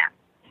back to nap.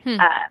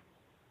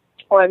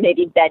 Or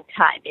maybe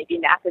bedtime. Maybe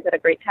nap is at a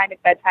great time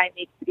if bedtime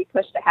needs to be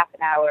pushed a half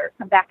an hour,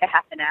 come back a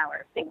half an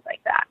hour, things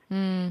like that.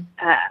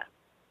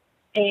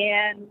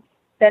 And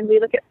then we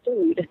look at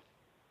food.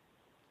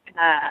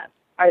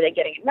 Are they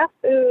getting enough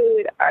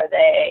food? Are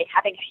they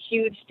having a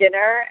huge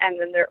dinner and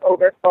then they're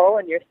over full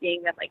and you're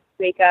seeing them like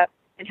wake up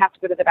and have to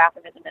go to the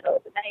bathroom in the middle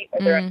of the night,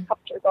 or they're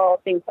uncomfortable,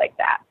 things like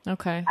that.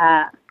 Okay.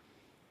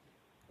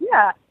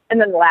 Yeah. And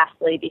then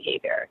lastly,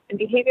 behavior. And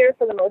behavior,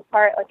 for the most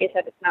part, like I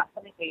said, it's not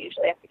something we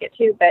usually have to get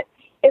to. But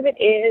if it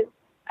is,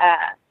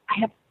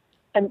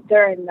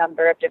 there are a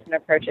number of different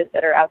approaches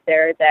that are out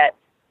there that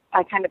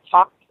I kind of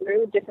talk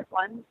through different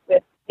ones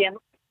with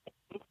families.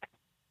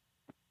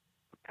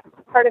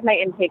 Part of my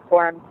intake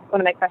form,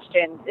 one of my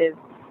questions is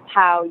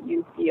how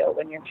you feel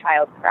when your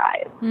child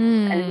cries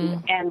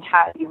and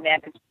how you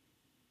manage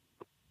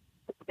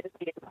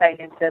insight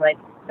into like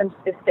some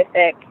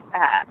specific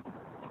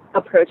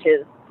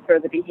approaches for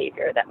the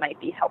behavior that might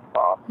be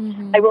helpful.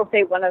 I will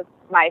say one of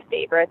my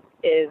favorites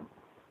is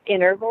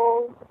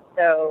intervals.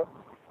 So,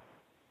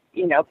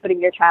 putting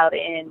your child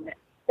in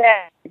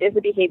bed is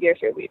a behavior.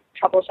 Sure, we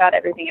troubleshot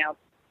everything else.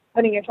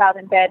 Putting your child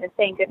in bed and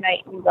saying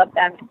goodnight and you love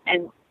them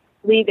and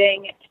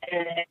leaving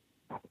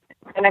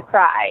and a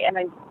cry and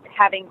then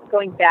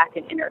going back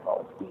in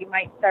intervals. You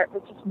might start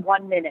with just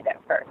 1 minute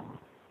at first,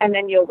 and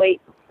then you'll wait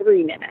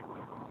 3 minutes,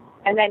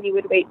 and then you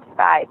would wait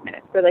 5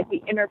 minutes. So like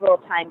the interval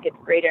time gets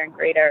greater and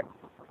greater,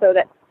 so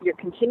that you're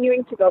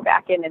continuing to go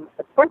back in and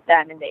support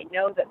them, and they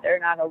know that they're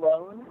not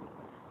alone,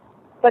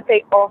 but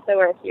they also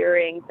are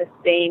hearing the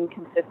same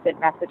consistent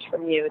message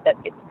from you that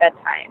it's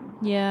bedtime.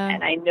 Yeah.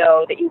 And I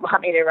know that you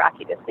want me to rock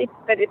you to sleep,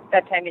 but it's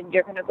bedtime and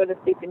you're going to go to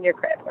sleep in your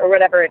crib or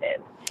whatever it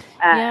is.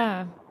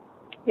 Yeah.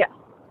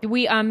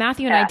 We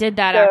Matthew and I did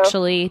that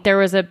actually. There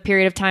was a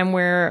period of time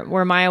where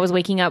Maya was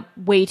waking up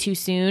way too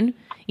soon,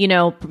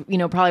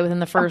 probably within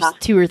the first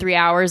 2 or 3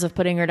 hours of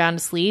putting her down to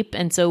sleep.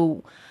 And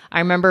so I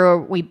remember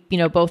we,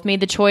 both made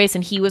the choice,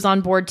 and he was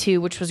on board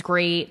too, which was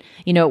great.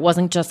 It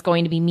wasn't just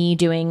going to be me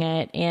doing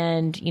it.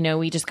 And,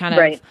 we just kind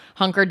of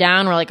hunkered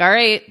down. We're like, all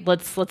right,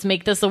 let's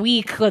make this a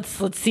week. Let's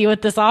see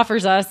what this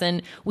offers us.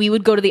 And we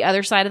would go to the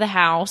other side of the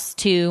house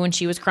too when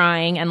she was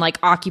crying and like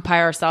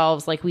occupy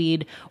ourselves. Like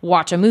we'd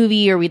watch a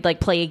movie or we'd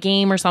like play a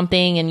game or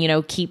something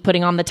and, keep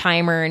putting on the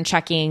timer and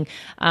checking,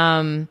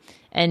 and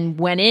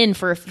went in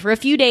for a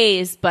few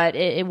days, but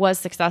it was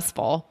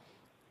successful.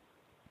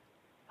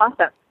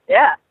 Awesome.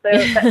 Yeah, so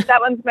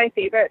that one's my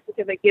favorite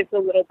because it gives a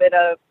little bit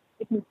of,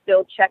 you can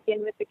still check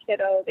in with the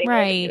kiddo. They know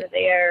that you're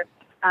there,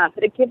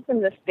 but it gives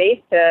them the space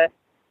to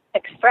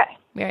express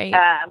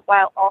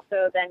while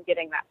also then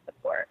getting that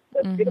support.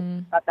 So it's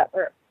beautiful how that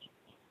works.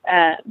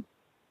 And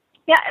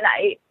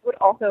I would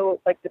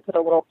also like to put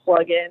a little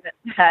plug in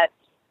that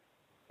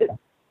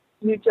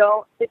sleep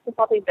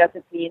consulting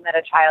doesn't mean that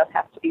a child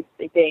has to be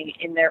sleeping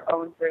in their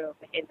own room,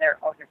 in their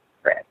own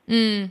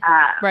crib.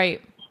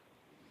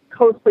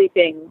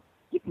 Co-sleeping,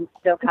 you can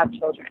still have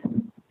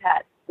children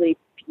that sleep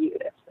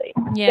beautifully.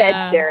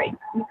 Yeah. Bed-sharing.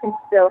 You can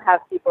still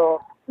have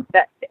people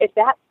that, if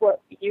that's what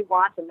you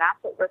want and that's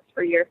what works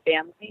for your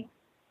family,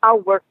 I'll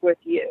work with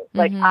you.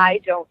 Like,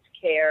 I don't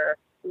care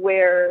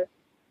what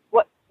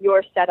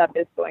your setup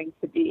is going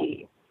to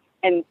be.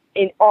 And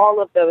in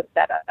all of those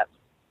setups,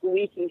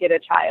 we can get a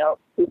child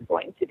who's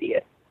going to be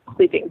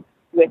sleeping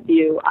with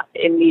you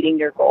in meeting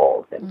your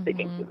goals and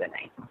sleeping through the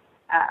night.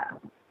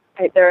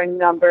 There are a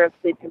number of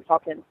sleep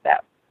consultants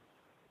that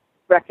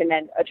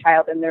recommend a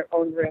child in their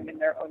own room, in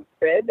their own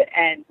crib,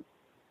 and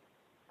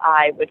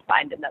I would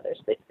find another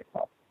sleep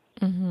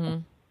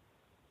consultant.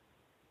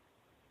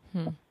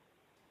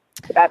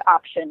 So that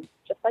option,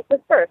 just like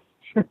with birth.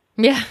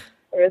 Yeah.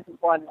 There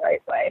isn't one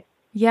right way.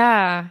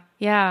 Yeah.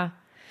 Yeah.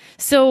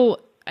 So,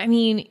 I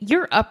mean,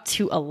 you're up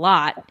to a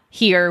lot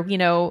here,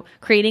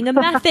 creating a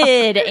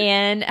method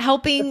and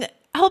helping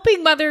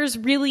mothers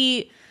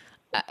really,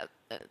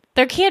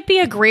 there can't be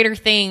a greater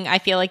thing, I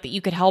feel like, that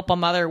you could help a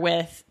mother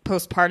with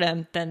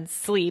postpartum than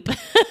sleep.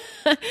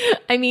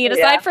 I mean,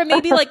 aside from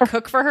maybe like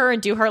cook for her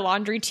and do her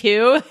laundry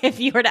too, if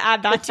you were to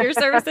add that to your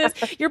services,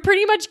 you're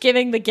pretty much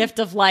giving the gift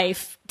of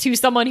life to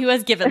someone who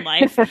has given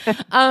life.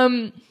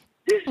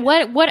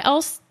 What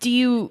else do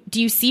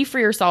you see for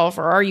yourself,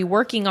 or are you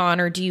working on,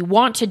 or do you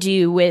want to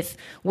do with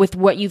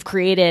what you've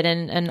created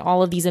and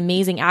all of these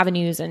amazing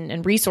avenues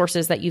and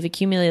resources that you've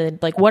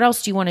accumulated? Like, what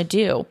else do you want to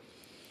do?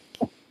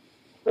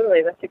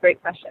 Absolutely. That's a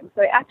great question.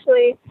 So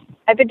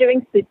I've been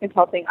doing sleep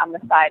consulting on the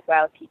side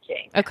while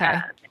teaching. Okay.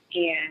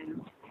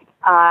 And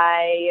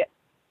I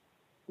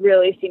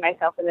really see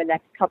myself in the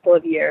next couple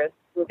of years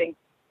moving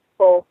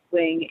full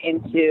swing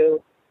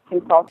into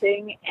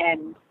consulting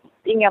and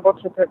being able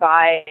to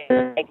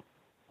provide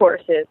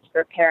courses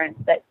for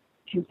parents that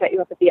can set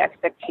you up with the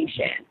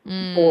expectation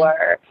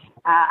or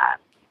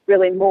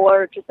really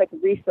more just like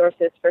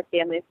resources for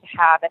families to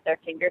have at their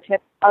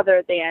fingertips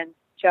other than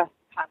just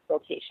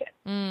consultation,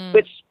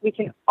 which we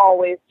can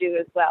always do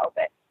as well.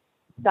 But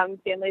some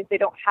families, they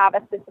don't have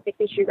a specific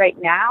issue right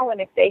now. And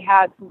if they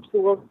had some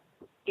tools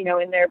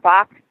in their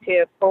box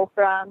to pull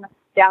from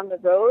down the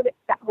road,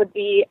 that would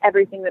be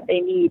everything that they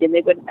need, and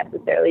they wouldn't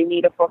necessarily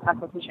need a full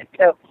consultation.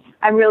 So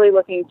I'm really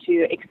looking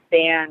to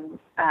expand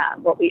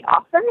what we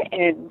offer,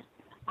 and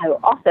I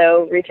will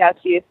also reach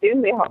out to you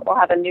soon. We'll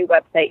have a new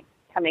website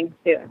coming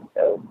soon,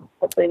 so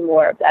hopefully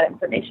more of that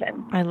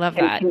information. I love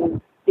that.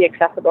 Can be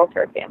accessible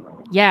for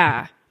families.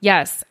 Yeah.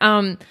 Yes.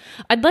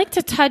 I'd like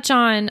to touch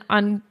on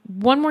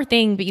one more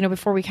thing, but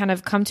before we kind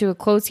of come to a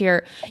close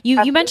here,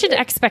 you mentioned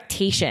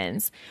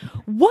expectations.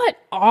 What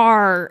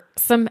are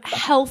some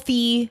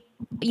healthy,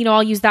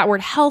 I'll use that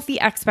word, healthy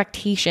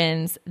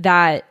expectations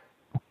that,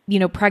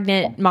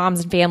 pregnant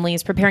moms and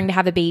families preparing to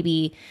have a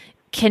baby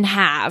can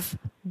have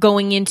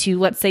going into,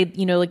 let's say,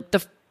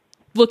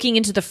 looking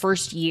into the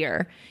first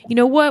year?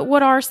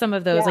 What are some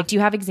of those? Yeah. Do you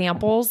have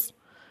examples?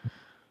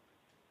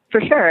 For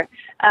sure.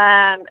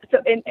 So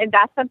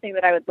that's something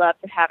that I would love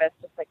to have as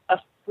just like a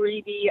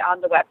freebie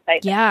on the website.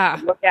 Yeah. That you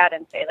can look at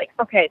and say like,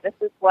 okay, this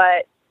is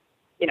what,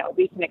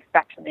 we can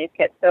expect from these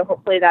kids. So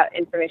hopefully that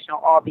information will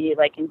all be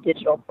like in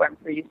digital form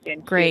for you soon.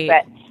 Great.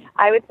 But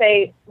I would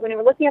say when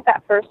we're looking at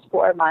that first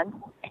 4 months,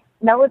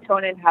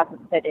 melatonin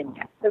hasn't set in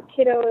yet. So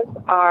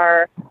kiddos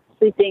are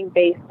sleeping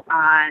based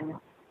on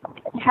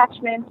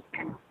attachment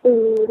and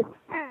food,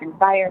 and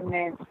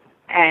environment,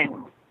 and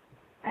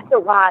that's a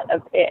lot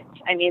of it.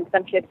 I mean,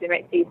 some kids, you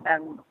might see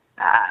some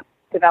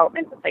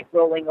development with like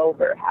rolling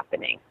over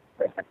happening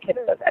for some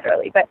kiddos that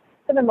early. But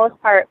for the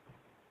most part,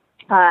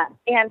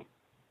 and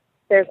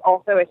there's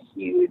also a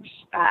huge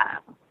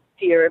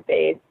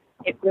fear-based,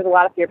 there's a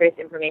lot of fear-based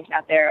information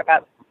out there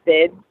about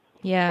SIDS.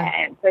 Yeah.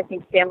 And so I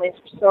think families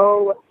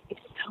are it's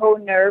so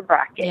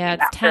nerve-wracking. Yeah,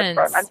 it's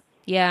tense.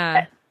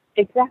 Yeah.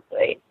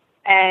 Exactly.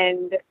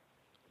 And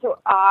so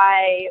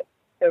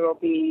there will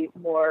be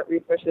more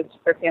resources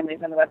for families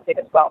on the website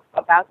as well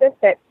about this,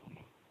 but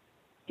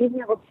being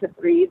able to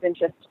breathe and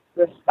just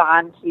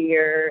respond to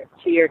your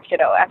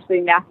kiddo.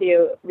 Actually,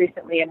 Matthew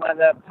recently in one of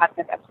the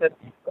podcast episodes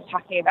was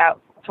talking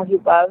about how he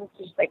loves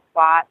to just like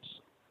watch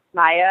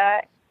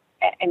Maya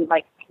and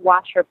like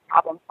watch her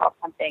problem solve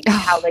something, and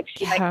how like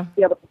she might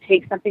be able to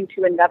take something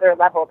to another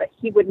level that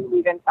he wouldn't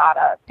even thought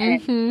of.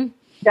 And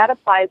that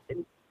applies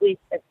in sleep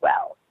as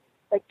well.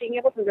 Like being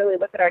able to really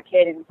look at our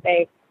kid and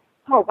say,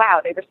 oh, wow,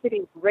 they were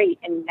sleeping great,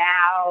 and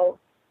now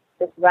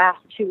this last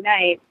 2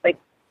 nights, like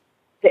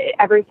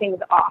everything's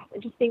off.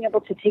 And just being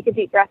able to take a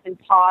deep breath and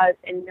pause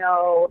and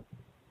know,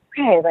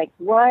 okay, like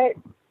what,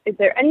 is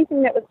there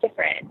anything that was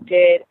different?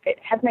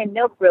 Has my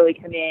milk really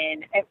come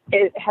in?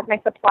 Has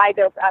my supply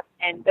built up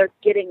and they're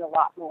getting a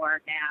lot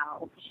more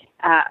now?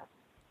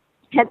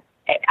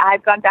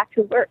 I've gone back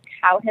to work.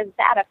 How has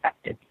that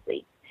affected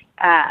sleep?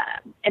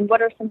 And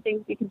what are some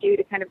things you can do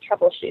to kind of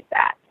troubleshoot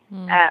that?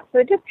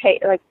 So just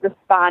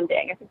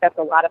responding. I think that's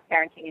a lot of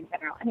parenting in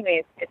general.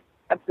 Anyways, it's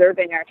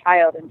observing our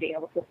child and being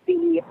able to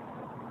see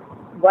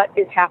what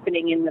is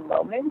happening in the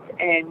moment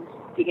and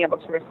being able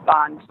to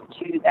respond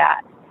to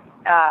that.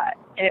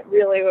 And it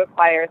really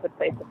requires a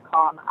place of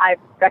calm. I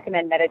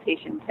recommend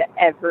meditation to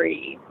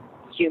every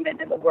human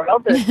in the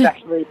world,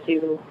 especially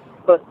to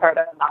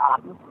postpartum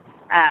moms.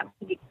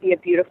 It can be a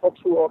beautiful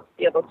tool to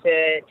be able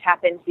to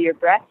tap into your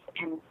breath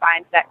and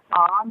find that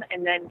calm,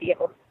 and then be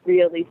able to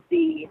really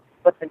see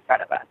what's in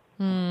front of us.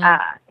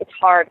 It's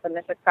hard when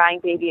there's a crying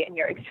baby and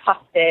you're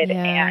exhausted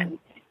and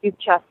you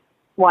just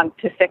want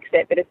to fix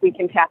it. But if we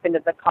can tap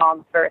into the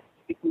calm first,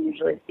 we can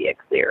usually see a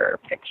clearer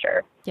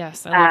picture.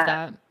 Yes, I love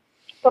that.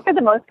 But for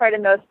the most part,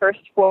 in those first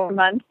 4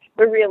 months,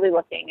 we're really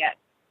looking at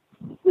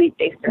sleep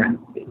based around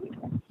food.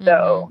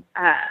 So,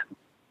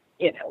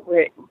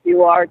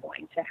 you are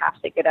going to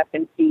have to get up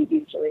and feed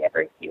usually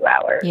every few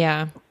hours.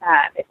 Yeah.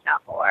 If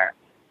not more.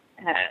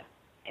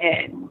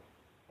 And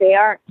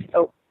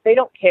they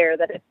don't care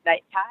that it's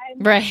nighttime.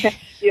 Right.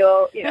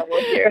 We'll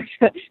hear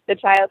the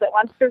child that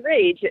wants to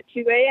rage at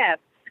 2 a.m.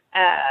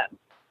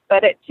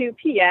 But at 2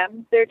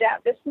 p.m., they're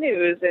down to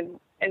snooze.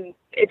 And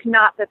it's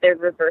not that they're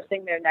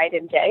reversing their night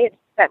and day. It's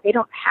that they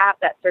don't have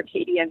that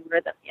circadian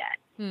rhythm yet.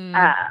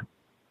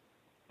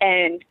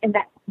 And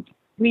that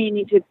we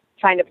need to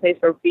find a place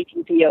where we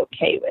can be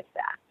okay with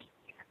that,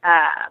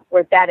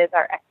 where that is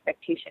our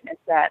expectation, is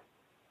that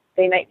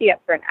they might be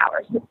up for an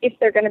hour. So if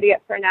they're going to be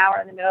up for an hour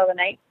in the middle of the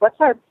night, what's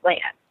our plan?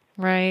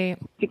 Right.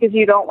 Because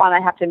you don't want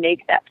to have to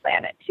make that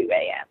plan at 2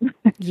 a.m.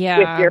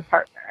 with your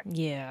partner.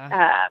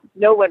 Yeah.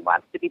 No one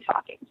wants to be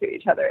talking to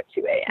each other at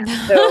 2 a.m.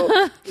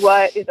 So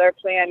what is our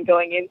plan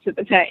going into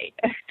the night?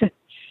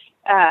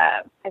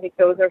 I think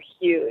those are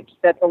huge.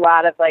 That's a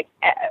lot of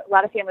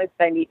families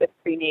that I meet with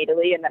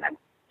prenatally, and then I'm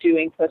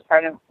doing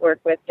postpartum work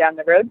with down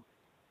the road.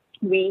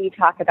 We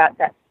talk about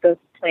those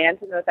plans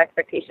and those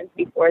expectations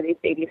before these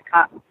babies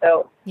come.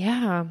 So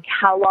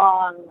how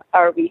long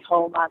are we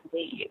home on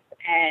leave?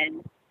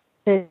 And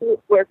who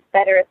works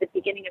better at the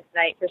beginning of the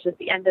night versus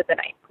the end of the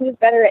night? Who's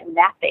better at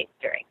napping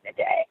during the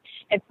day?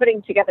 And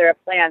putting together a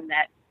plan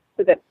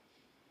so that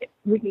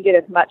we can get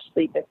as much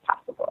sleep as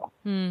possible.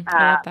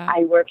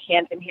 I work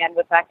hand in hand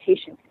with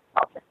lactation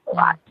consultants a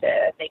lot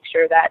to make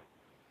sure that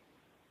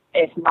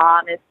if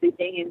mom is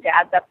sleeping and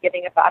dad's up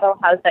getting a bottle,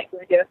 how's that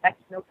going to affect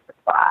milk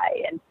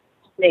supply? And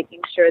just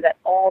making sure that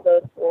all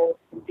those goals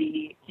can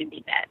be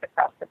met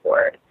across the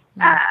board.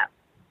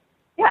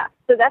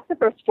 So that's the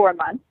first 4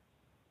 months.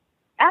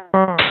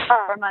 After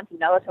 4 months,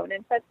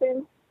 melatonin sets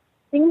in.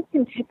 Things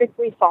can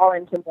typically fall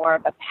into more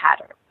of a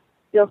pattern.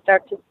 You'll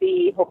start to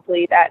see,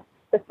 hopefully, that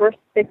the first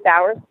 6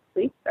 hours of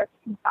sleep starts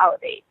to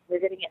consolidate. We're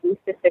getting at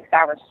least a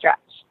 6-hour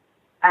stretch.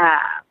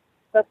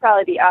 They'll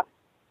probably be up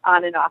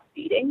on and off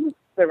feeding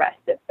the rest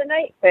of the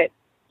night, but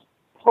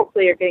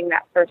hopefully you're getting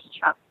that first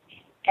chunk.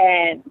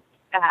 And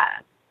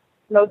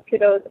most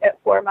kiddos at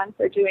 4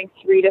 months are doing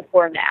 3 to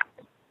 4 naps.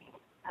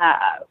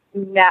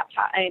 Nap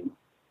time,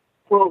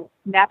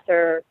 naps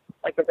are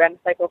like a REM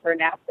cycle for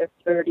naps. They're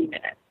 30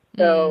 minutes.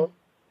 So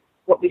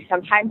what we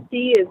sometimes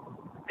see is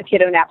a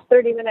kiddo naps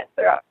 30 minutes,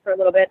 they're up for a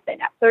little bit. They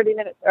nap 30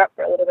 minutes, they're up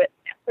for a little bit,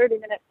 nap 30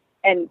 minutes.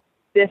 And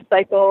this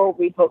cycle,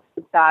 we hope,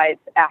 subsides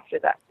after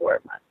that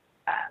 4-month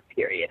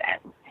period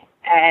ends.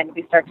 And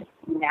we start to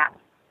see naps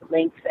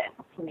lengthen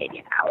to maybe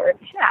an hour and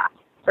a half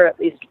for at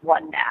least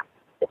one nap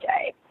a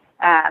day.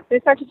 So we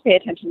start to pay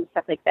attention to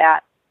stuff like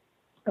that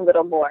a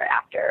little more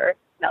after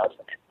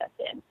melatonin sets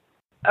in.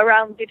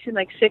 Around between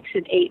 6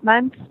 and 8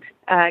 months,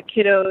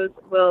 kiddos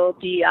will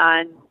be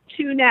on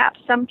 2 naps.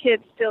 Some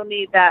kids still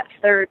need that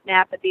 3rd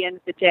nap at the end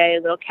of the day,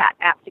 a little cat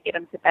nap to get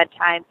them to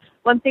bedtime.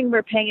 One thing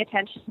we're paying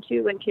attention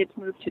to when kids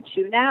move to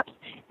 2 naps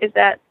is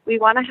that we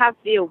want to have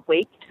the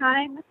awake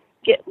time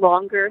get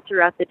longer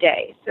throughout the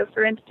day. So,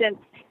 for instance,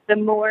 the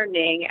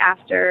morning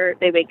after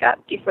they wake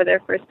up before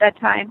their first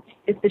bedtime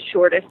is the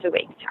shortest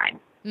awake time,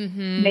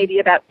 maybe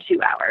about 2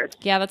 hours.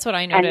 Yeah, that's what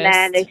I noticed. And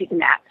then they take a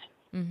nap.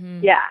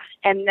 Yeah,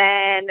 and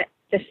then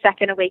the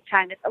second awake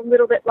time is a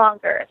little bit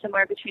longer,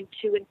 somewhere between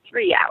 2 and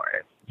 3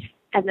 hours.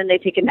 And then they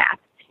take a nap.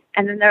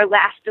 And then their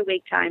last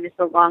awake time is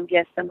the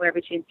longest, somewhere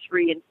between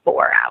 3 and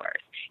 4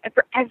 hours. And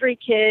for every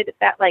kid,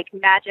 that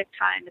magic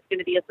time is going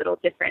to be a little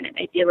different. It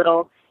might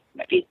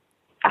be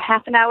a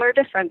half an hour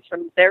difference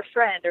from their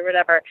friend or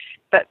whatever.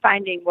 But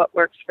finding what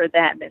works for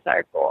them is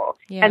our goal.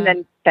 Yeah. And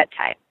then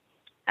bedtime.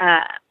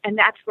 And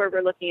that's where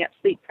we're looking at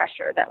sleep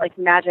pressure, that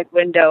magic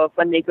window of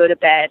when they go to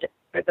bed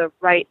for the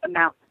right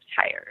amount of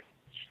tired.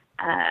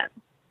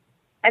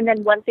 And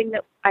then one thing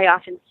that I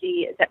often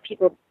see is that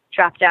people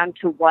drop down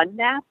to 1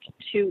 nap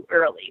too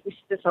early. We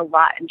see this a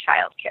lot in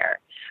childcare.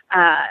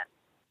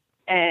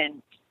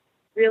 And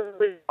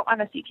really don't want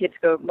to see kids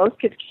most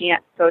kids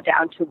can't go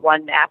down to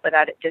 1 nap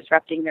without it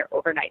disrupting their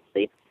overnight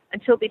sleep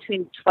until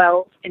between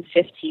 12 and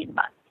 15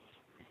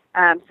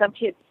 months. Some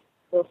kids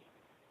will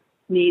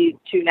need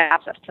 2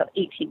 naps up to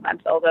 18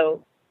 months,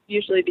 although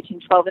usually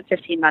between 12 and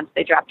 15 months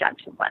they drop down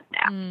to 1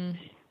 nap.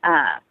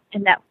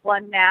 And that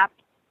 1 nap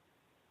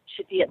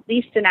should be at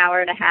least an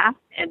hour and a half,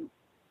 and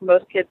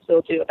most kids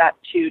will do about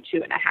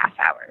 2.5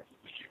 hours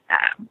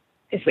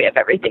if we have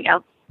everything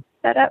else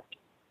set up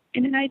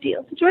in an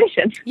ideal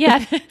situation.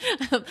 Yeah,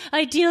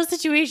 ideal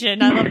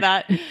situation. I love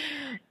that.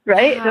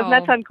 Right? Wow. Doesn't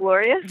that sound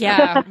glorious?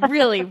 Yeah,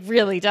 really,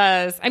 really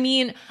does. I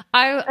mean,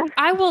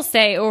 I will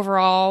say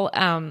overall,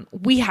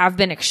 we have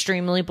been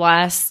extremely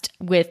blessed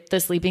with the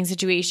sleeping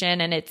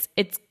situation, and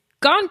it's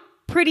gone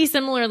pretty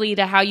similarly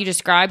to how you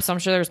described. So I'm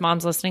sure there's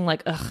moms listening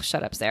like, ugh,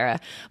 shut up, Sarah.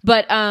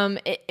 But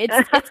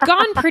it's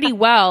gone pretty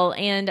well,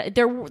 and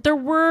there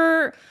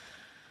were.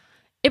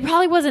 It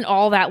probably wasn't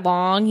all that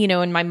long,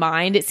 in my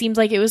mind. It seems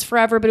like it was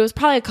forever, but it was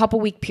probably a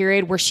couple-week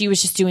period where she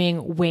was just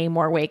doing way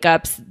more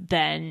wake-ups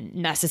than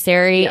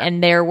necessary. Yeah.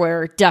 And there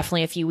were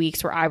definitely a few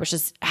weeks where I was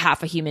just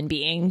half a human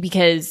being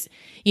because,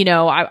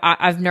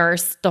 I've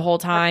nursed the whole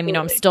time. Absolutely.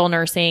 I'm still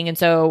nursing. And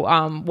so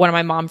one of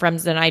my mom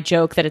friends and I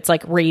joke that it's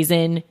like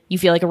raisin. You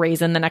feel like a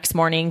raisin the next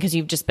morning because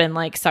you've just been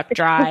sucked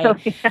dry.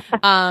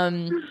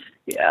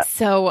 Yeah.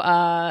 So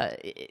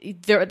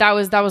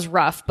that was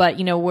rough, but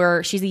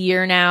she's a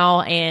year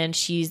now, and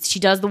she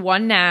does the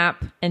 1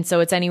 nap, and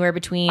so it's anywhere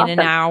between an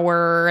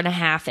hour and a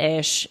half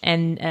ish,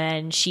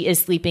 and she is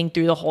sleeping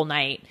through the whole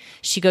night.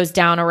 She goes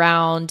down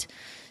around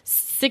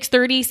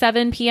 6:30,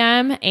 7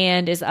 p.m.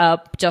 and is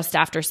up just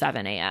after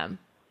 7 a.m.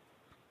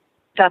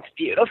 That's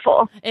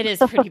beautiful. It is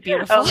pretty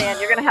beautiful. Oh man,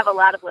 you're going to have a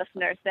lot of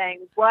listeners saying,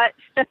 "What?"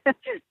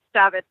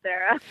 Stop it,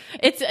 Sarah.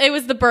 It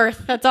was the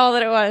birth. That's all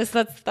that it was.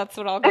 That's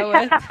what I'll go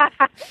with.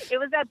 It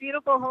was that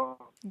beautiful home.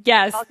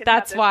 Yes,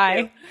 that's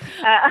why.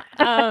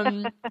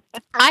 I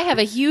have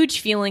a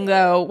huge feeling,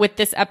 though, with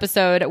this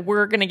episode,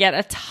 we're going to get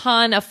a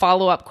ton of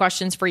follow-up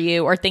questions for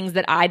you, or things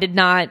that I did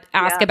not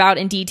ask about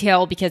in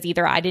detail because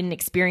either I didn't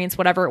experience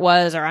whatever it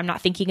was or I'm not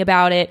thinking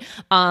about it.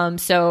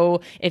 So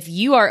if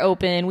you are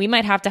open, we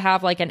might have to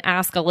have an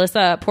Ask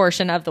Alyssa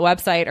portion of the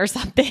website or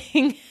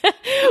something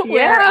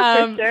where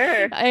for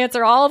sure. I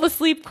answer all the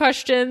sleep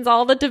questions,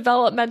 all the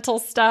developmental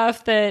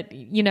stuff that,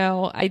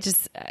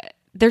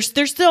 there's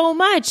so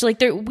much. Like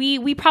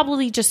we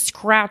probably just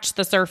scratched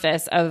the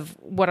surface of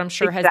what I'm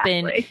sure has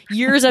been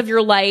years of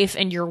your life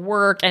and your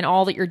work and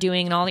all that you're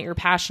doing and all that you're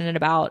passionate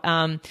about.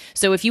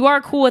 So if you are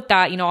cool with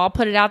that, I'll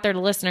put it out there to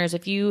listeners.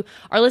 If you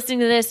are listening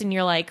to this and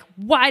you're like,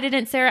 why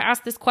didn't Sarah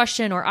ask this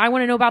question? Or I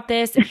want to know about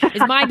this.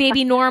 Is my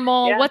baby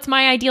normal? Yeah. What's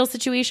my ideal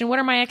situation? What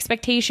are my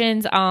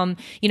expectations?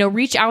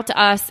 Reach out to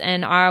us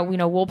and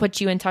we'll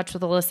put you in touch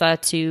with Alyssa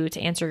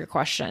to answer your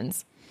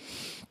questions.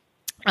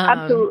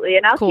 Absolutely.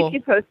 And I'll keep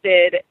you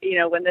posted,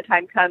 when the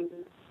time comes,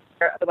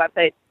 the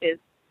website is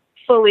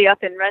fully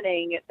up and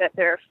running, that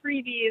there are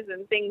freebies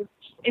and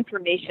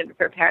information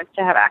for parents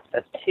to have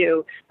access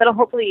to that'll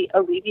hopefully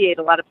alleviate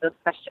a lot of those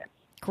questions.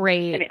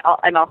 Great. I mean,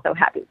 I'm also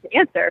happy to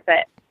answer,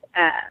 but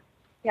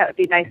it would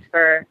be nice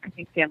for, I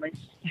think, families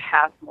to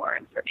have more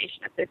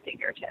information at their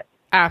fingertips.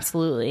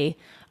 Absolutely.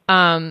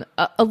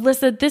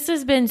 Alyssa, this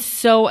has been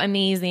so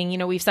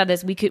amazing. We've said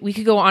this, we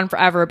could go on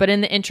forever, but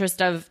in the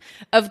interest of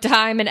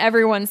time and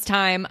everyone's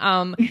time,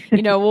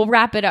 we'll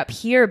wrap it up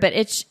here, but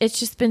it's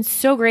just been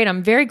so great.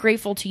 I'm very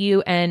grateful to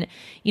you. And,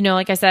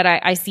 like I said,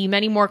 I see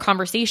many more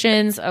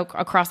conversations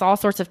across all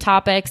sorts of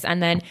topics.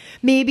 And then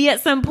maybe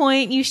at some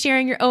point you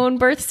sharing your own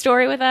birth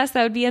story with us.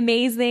 That would be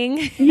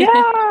amazing.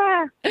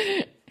 Yeah.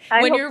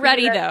 When you're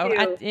ready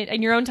though,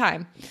 in your own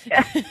time.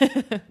 Yeah.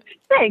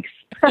 Thanks.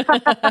 Please,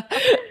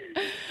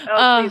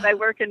 I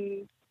work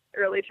in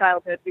early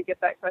childhood. We get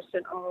that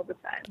question all the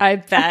time. I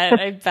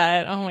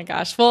bet. Oh my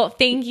gosh. Well,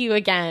 thank you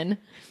again.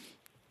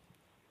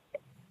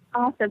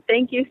 Awesome.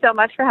 Thank you so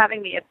much for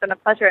having me. It's been a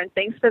pleasure. And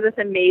thanks for this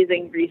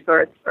amazing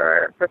resource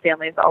for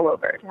families all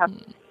over to have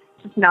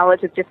just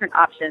knowledge of different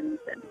options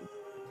and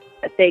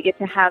that they get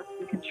to have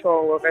some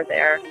control over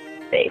their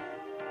faith.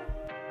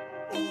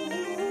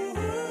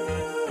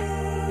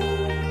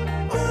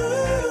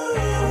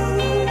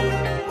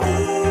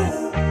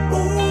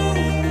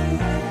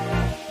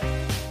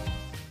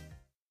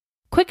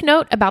 Quick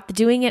note about the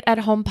Doing It at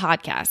Home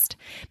podcast.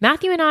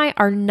 Matthew and I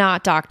are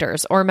not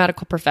doctors or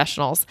medical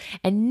professionals,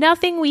 and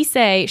nothing we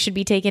say should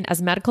be taken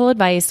as medical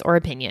advice or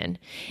opinion.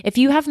 If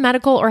you have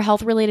medical or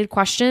health-related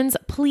questions,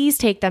 please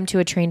take them to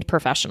a trained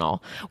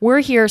professional. We're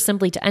here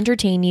simply to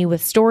entertain you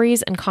with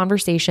stories and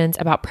conversations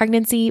about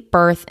pregnancy,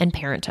 birth, and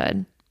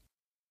parenthood.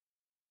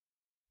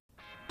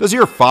 Does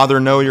your father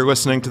know you're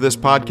listening to this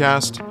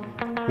podcast?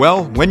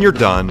 Well, when you're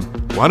done,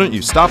 why don't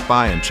you stop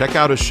by and check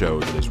out a show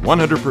that is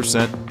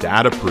 100%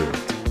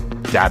 dad-approved,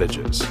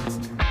 Dadages.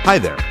 Hi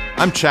there,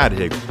 I'm Chad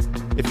Hagel.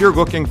 If you're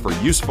looking for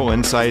useful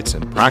insights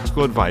and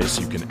practical advice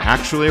you can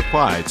actually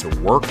apply to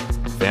work,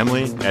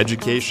 family,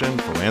 education,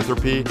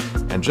 philanthropy,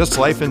 and just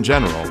life in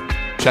general,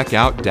 check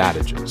out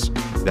Dadages.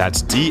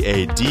 That's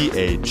Dadages,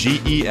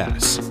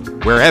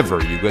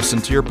 wherever you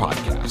listen to your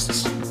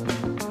podcasts.